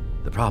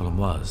 The problem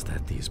was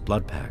that these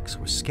blood packs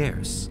were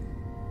scarce.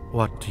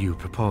 What do you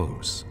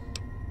propose?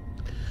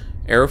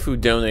 Arafu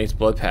donates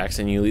blood packs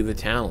and you leave the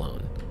town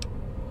alone.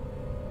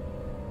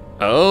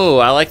 Oh,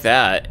 I like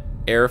that.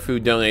 Arafu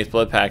donates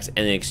blood packs and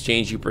in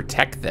exchange you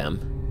protect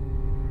them.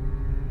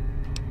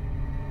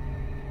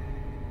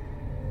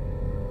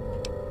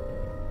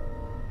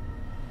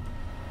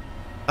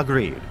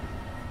 Agreed.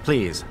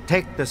 Please,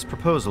 take this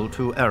proposal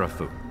to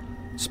Arafu.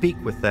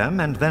 Speak with them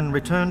and then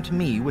return to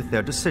me with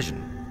their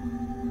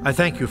decision. I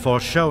thank you for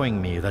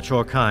showing me that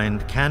your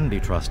kind can be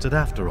trusted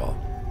after all.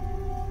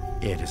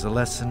 It is a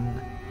lesson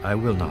I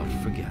will not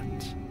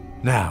forget.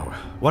 Now,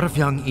 what of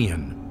young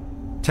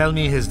Ian? Tell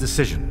me his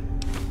decision.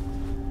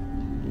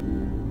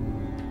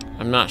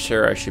 I'm not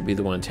sure I should be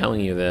the one telling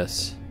you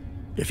this.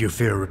 If you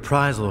fear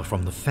reprisal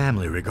from the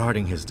family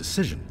regarding his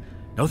decision,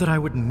 know that I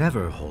would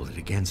never hold it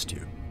against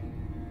you.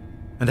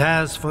 And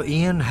as for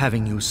Ian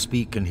having you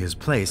speak in his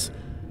place,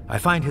 I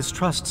find his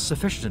trust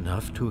sufficient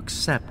enough to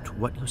accept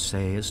what you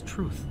say is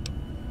truth.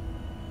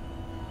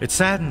 It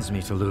saddens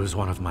me to lose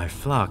one of my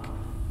flock,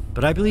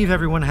 but I believe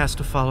everyone has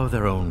to follow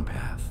their own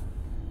path.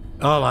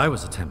 All I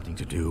was attempting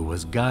to do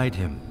was guide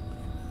him.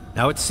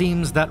 Now it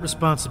seems that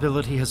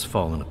responsibility has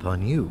fallen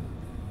upon you.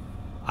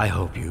 I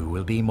hope you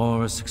will be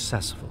more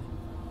successful.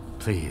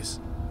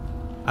 Please,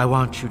 I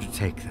want you to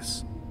take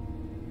this.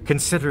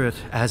 Consider it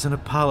as an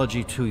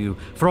apology to you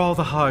for all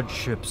the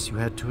hardships you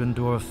had to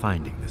endure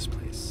finding this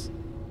place.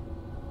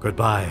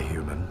 Goodbye,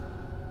 human.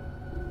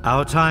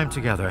 Our time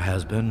together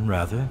has been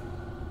rather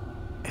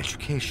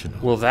educational.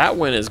 Well, that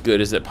went as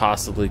good as it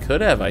possibly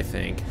could have, I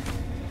think.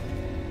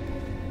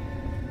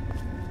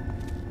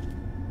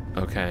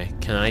 Okay,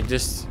 can I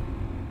just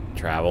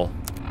travel?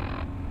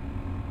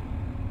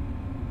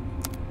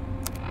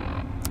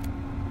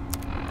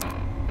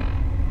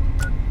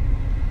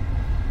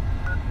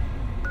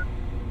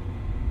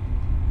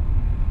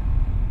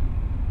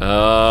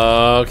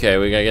 Okay,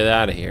 we gotta get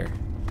out of here.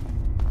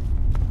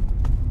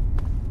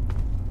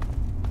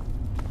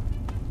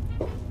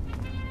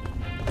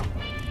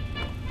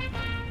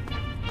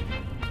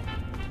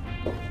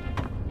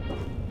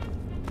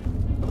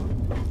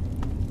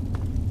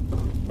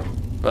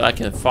 But I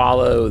can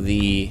follow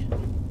the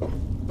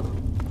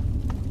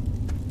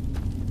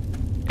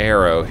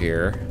arrow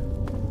here.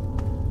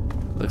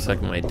 Looks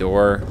like my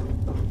door.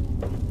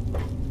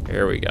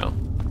 Here we go.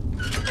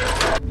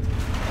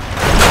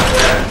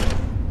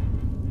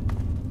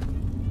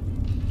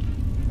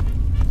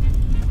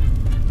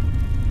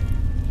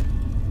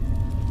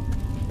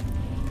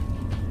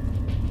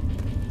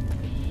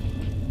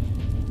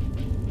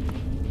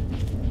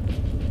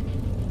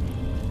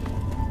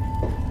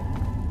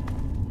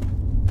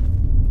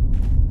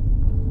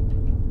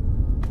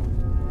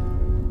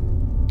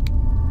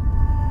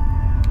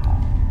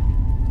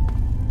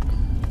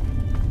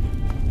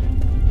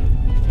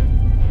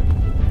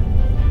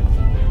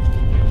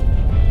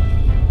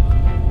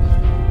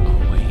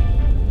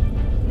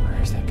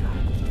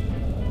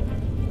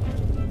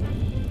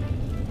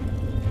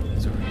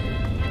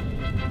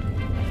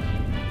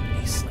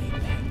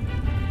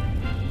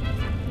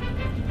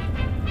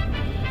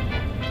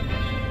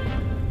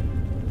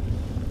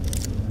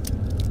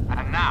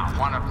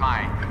 One of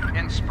my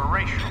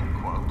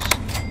inspirational quotes.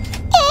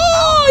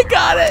 Oh, I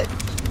got it.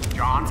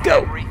 John Let's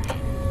go. Henry.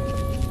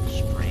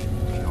 Straight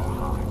to your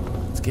heart.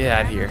 Let's get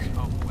out of here.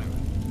 Of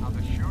women are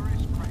the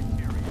surest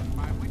criterion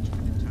by which to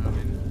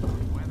determine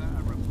whether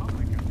a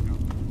Republican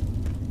government.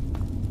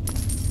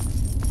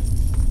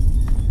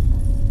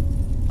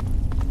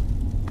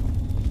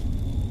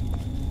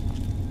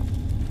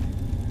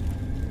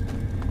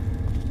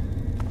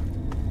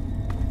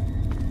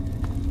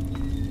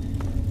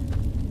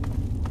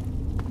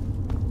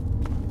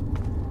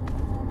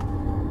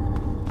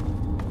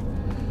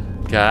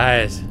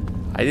 Guys,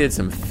 I did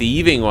some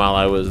thieving while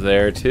I was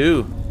there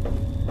too.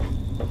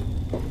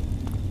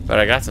 But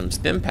I got some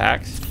stim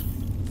packs.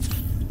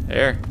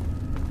 There.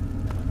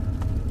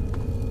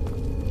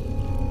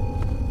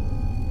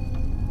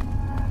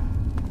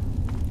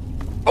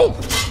 Oh!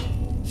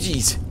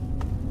 Jeez.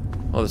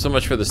 Well, there's so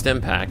much for the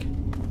stim pack.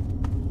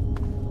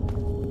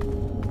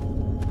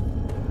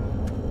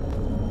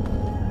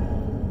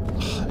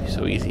 Oh, it'd be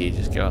so easy to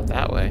just go out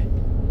that way.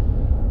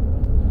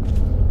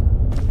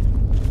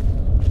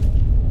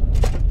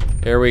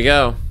 There we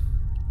go.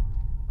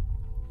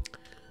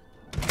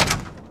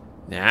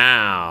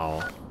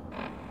 Now.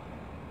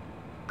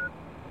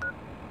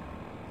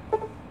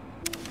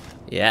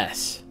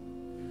 Yes.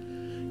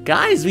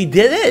 Guys, we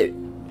did it.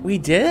 We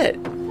did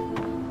it.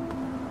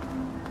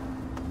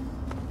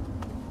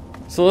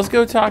 So let's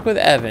go talk with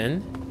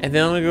Evan, and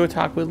then I'm gonna go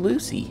talk with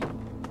Lucy.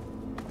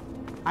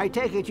 I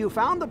take it you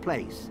found the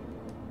place.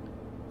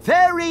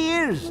 There he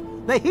is,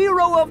 the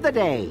hero of the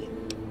day.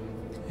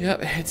 Yep,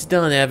 it's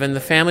done, Evan. The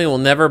family will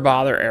never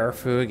bother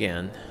Arafu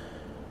again.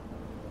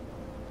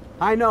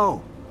 I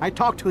know. I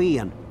talked to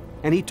Ian,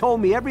 and he told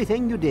me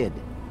everything you did.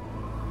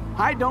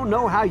 I don't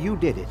know how you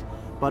did it,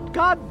 but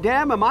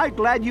goddamn am I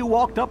glad you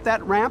walked up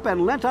that ramp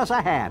and lent us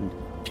a hand.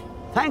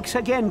 Thanks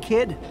again,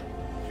 kid.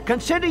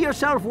 Consider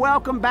yourself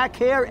welcome back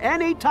here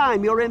any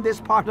time you're in this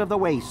part of the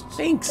wastes.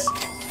 Thanks.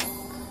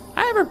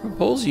 I have a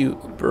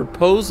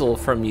proposal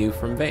from you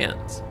from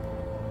Vance.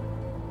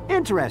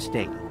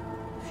 Interesting.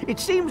 It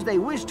seems they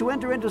wish to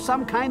enter into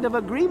some kind of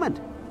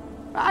agreement.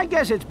 I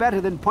guess it's better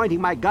than pointing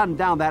my gun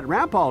down that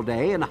ramp all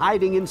day and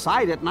hiding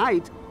inside at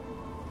night.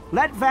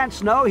 Let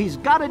Vance know he's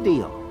got a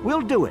deal.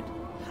 We'll do it.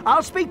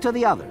 I'll speak to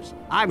the others.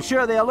 I'm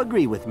sure they'll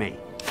agree with me.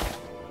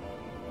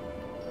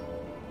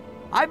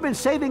 I've been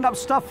saving up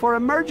stuff for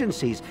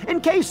emergencies,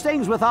 in case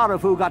things with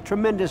Arafu got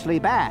tremendously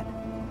bad.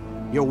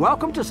 You're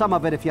welcome to some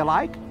of it if you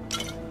like.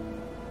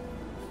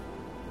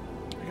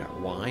 I got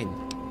wine.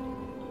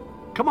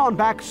 Come on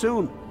back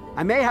soon.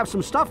 I may have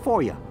some stuff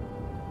for you.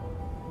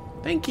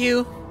 Thank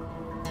you.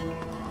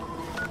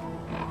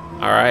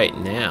 All right,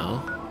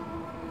 now.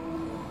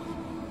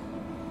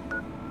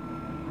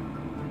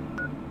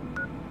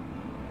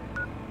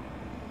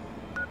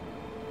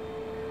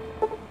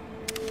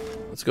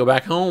 Let's go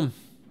back home.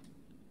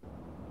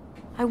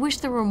 I wish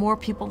there were more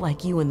people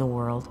like you in the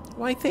world.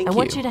 Why, thank you. I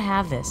want you to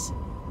have this.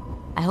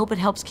 I hope it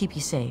helps keep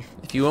you safe.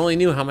 If you only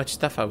knew how much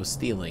stuff I was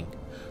stealing.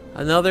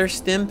 Another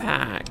stim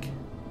pack.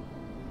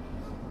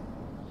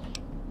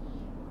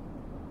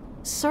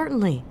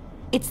 Certainly.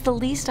 It's the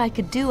least I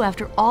could do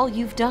after all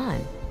you've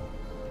done.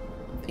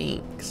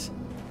 Thanks.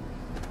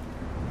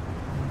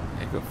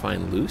 I go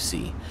find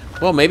Lucy.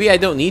 Well, maybe I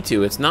don't need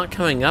to. It's not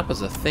coming up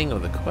as a thing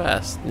of the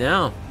quest.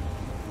 No.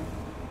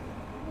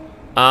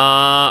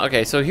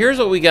 Okay, so here's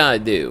what we gotta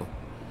do.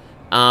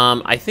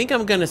 I think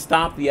I'm gonna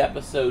stop the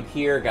episode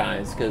here,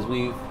 guys, because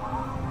we've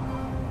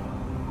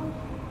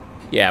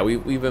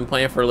been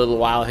playing for a little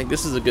while. I think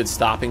this is a good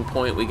stopping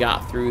point. We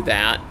got through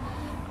that.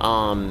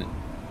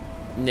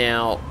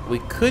 Now, we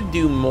could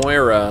do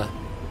Moira.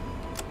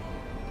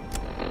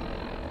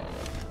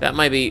 That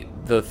might be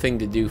the thing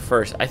to do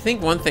first. I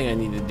think one thing I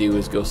need to do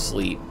is go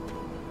sleep.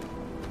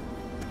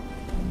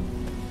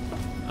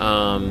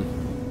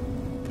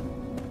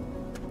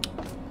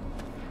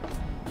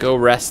 Go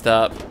rest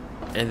up.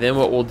 And then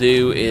what we'll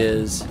do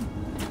is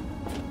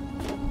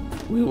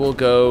we will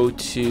go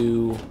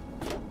to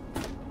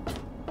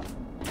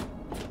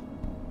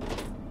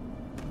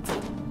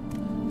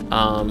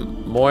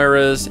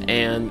Moira's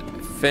and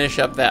finish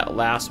up that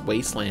last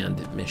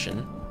wasteland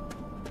mission.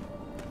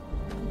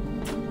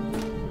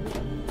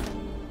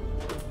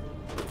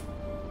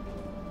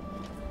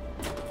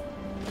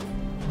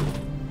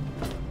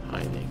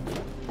 Hiding.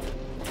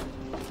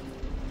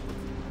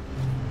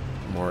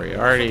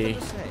 Moriarty.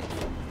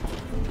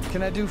 What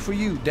can I do for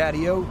you,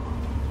 Daddy-O?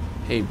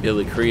 Hey,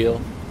 Billy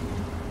Creel.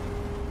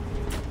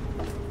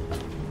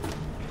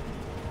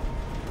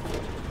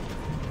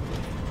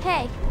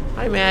 Hey.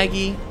 Hi,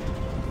 Maggie.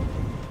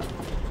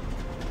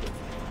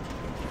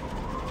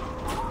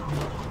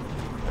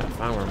 Gotta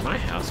find where my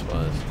house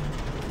was.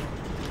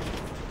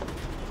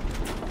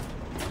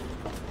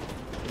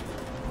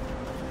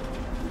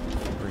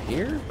 Over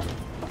here?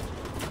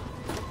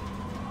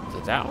 Is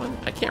it that one?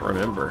 I can't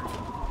remember.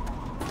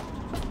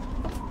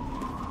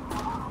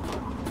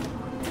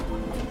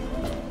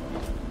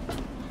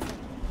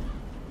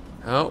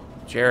 Oh,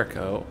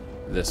 Jericho.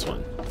 This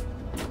one.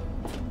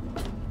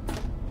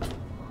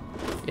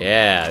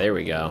 Yeah, there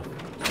we go.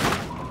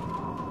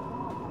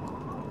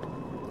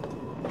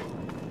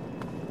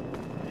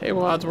 Hey,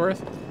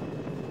 Wadsworth.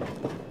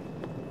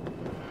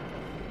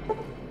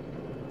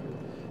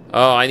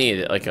 Oh, I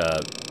need like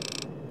a...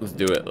 Let's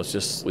do it. Let's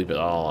just sleep it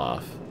all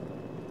off.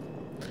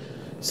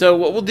 So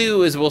what we'll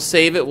do is we'll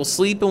save it. We'll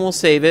sleep and we'll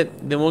save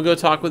it. Then we'll go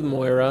talk with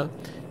Moira.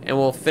 And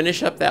we'll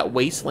finish up that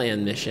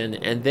wasteland mission,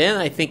 and then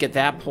I think at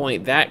that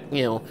point that,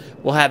 you know,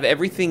 we'll have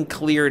everything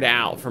cleared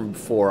out from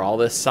before, all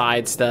this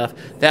side stuff.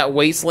 That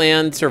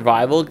wasteland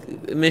survival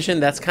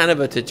mission, that's kind of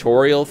a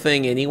tutorial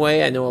thing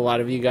anyway. I know a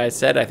lot of you guys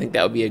said I think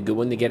that would be a good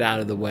one to get out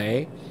of the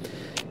way.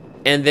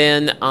 And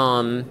then,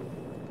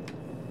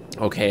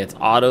 okay, it's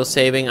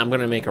auto-saving. I'm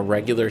gonna make a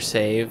regular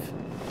save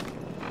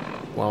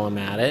while I'm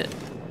at it.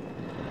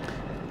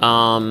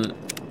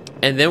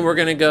 And then we're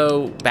gonna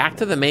go back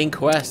to the main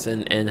quest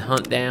and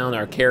hunt down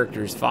our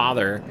character's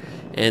father,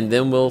 and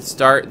then we'll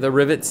start the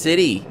Rivet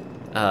City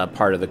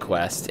part of the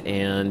quest,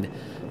 and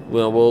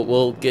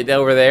we'll get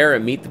over there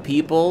and meet the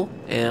people,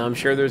 and I'm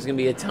sure there's gonna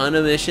be a ton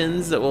of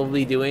missions that we'll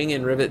be doing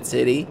in Rivet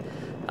City,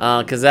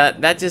 because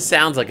that just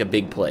sounds like a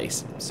big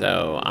place.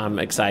 So I'm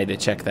excited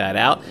to check that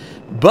out.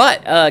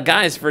 But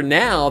guys, for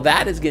now,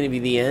 that is gonna be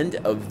the end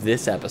of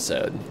this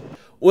episode.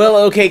 Well,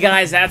 okay,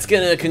 guys, that's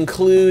going to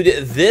conclude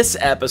this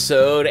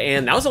episode,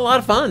 and that was a lot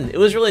of fun. It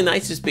was really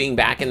nice just being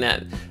back in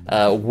that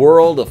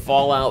world of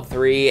Fallout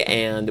 3,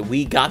 and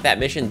we got that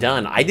mission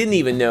done. I didn't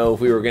even know if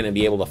we were going to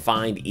be able to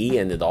find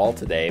Ian at all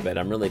today, but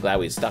I'm really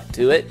glad we stuck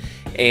to it.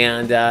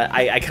 And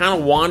I kind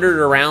of wandered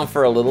around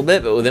for a little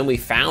bit, but then we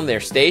found their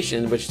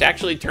station, which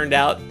actually turned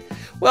out...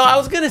 Well, I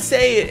was going to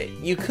say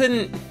you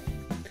couldn't...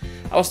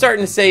 I was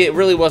starting to say it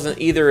really wasn't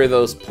either of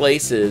those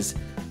places,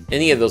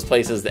 any of those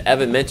places that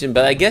Evan mentioned,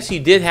 but I guess you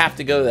did have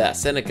to go to that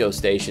Seneco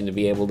station to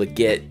be able to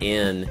get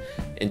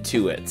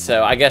into it.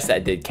 So I guess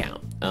that did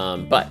count.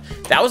 But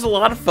that was a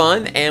lot of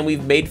fun, and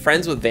we've made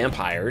friends with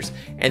vampires,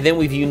 and then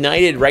we've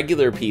united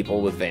regular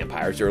people with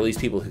vampires, or at least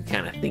people who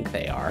kind of think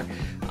they are.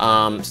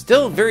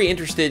 Still very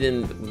interested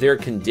in their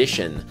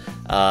condition.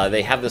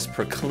 They have this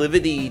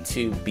proclivity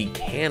to be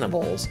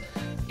cannibals,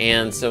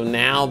 and so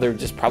now they're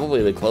just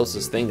probably the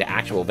closest thing to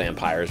actual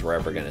vampires we're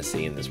ever going to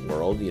see in this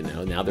world. You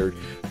know, now they're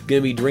going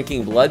to be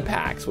drinking blood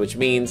packs, which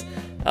means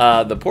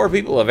the poor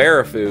people of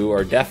Arafu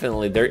are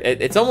definitely there.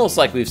 It's almost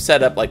like we've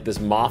set up like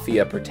this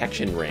mafia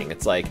protection ring.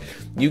 It's like,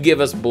 you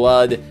give us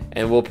blood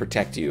and we'll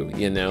protect you,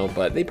 you know,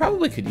 but they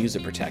probably could use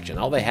a protection.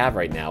 All they have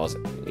right now is,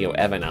 you know,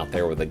 Evan out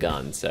there with a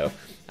gun. So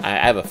I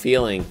have a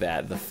feeling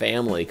that the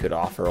family could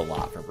offer a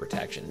lot for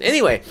protection.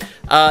 Anyway,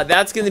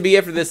 that's going to be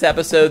it for this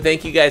episode.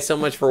 Thank you guys so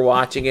much for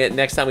watching it.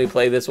 Next time we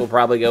play this, we'll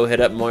probably go hit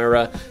up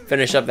Moira,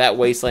 finish up that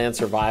Wasteland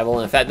Survival,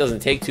 and if that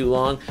doesn't take too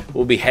long,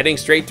 we'll be heading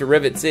straight to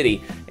Rivet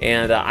City,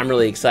 and I'm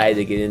really excited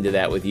to get into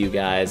that with you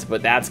guys,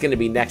 but that's going to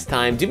be next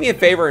time. Do me a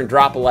favor and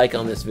drop a like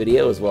on this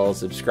video, as well as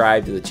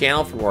subscribe to the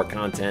channel for more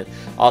content.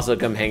 Also,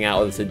 come hang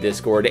out with us at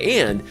Discord,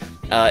 and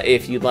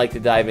if you'd like to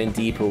dive in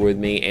deeper with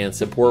me and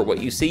support what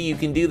you see, you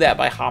can do that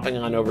by hopping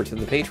on over to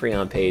the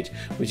Patreon page,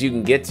 which you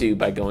can get to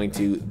by going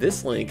to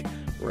this link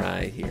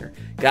right here.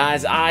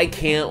 Guys, I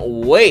can't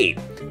wait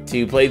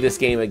to play this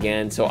game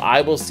again, so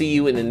I will see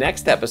you in the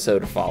next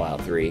episode of Fallout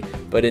 3,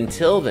 but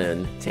until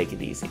then, take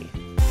it easy.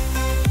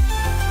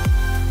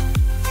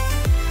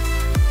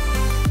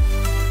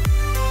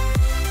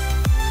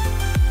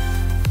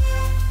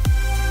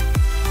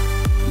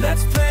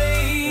 Let's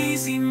play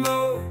easy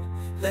mode.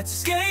 Let's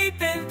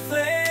escape and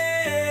play.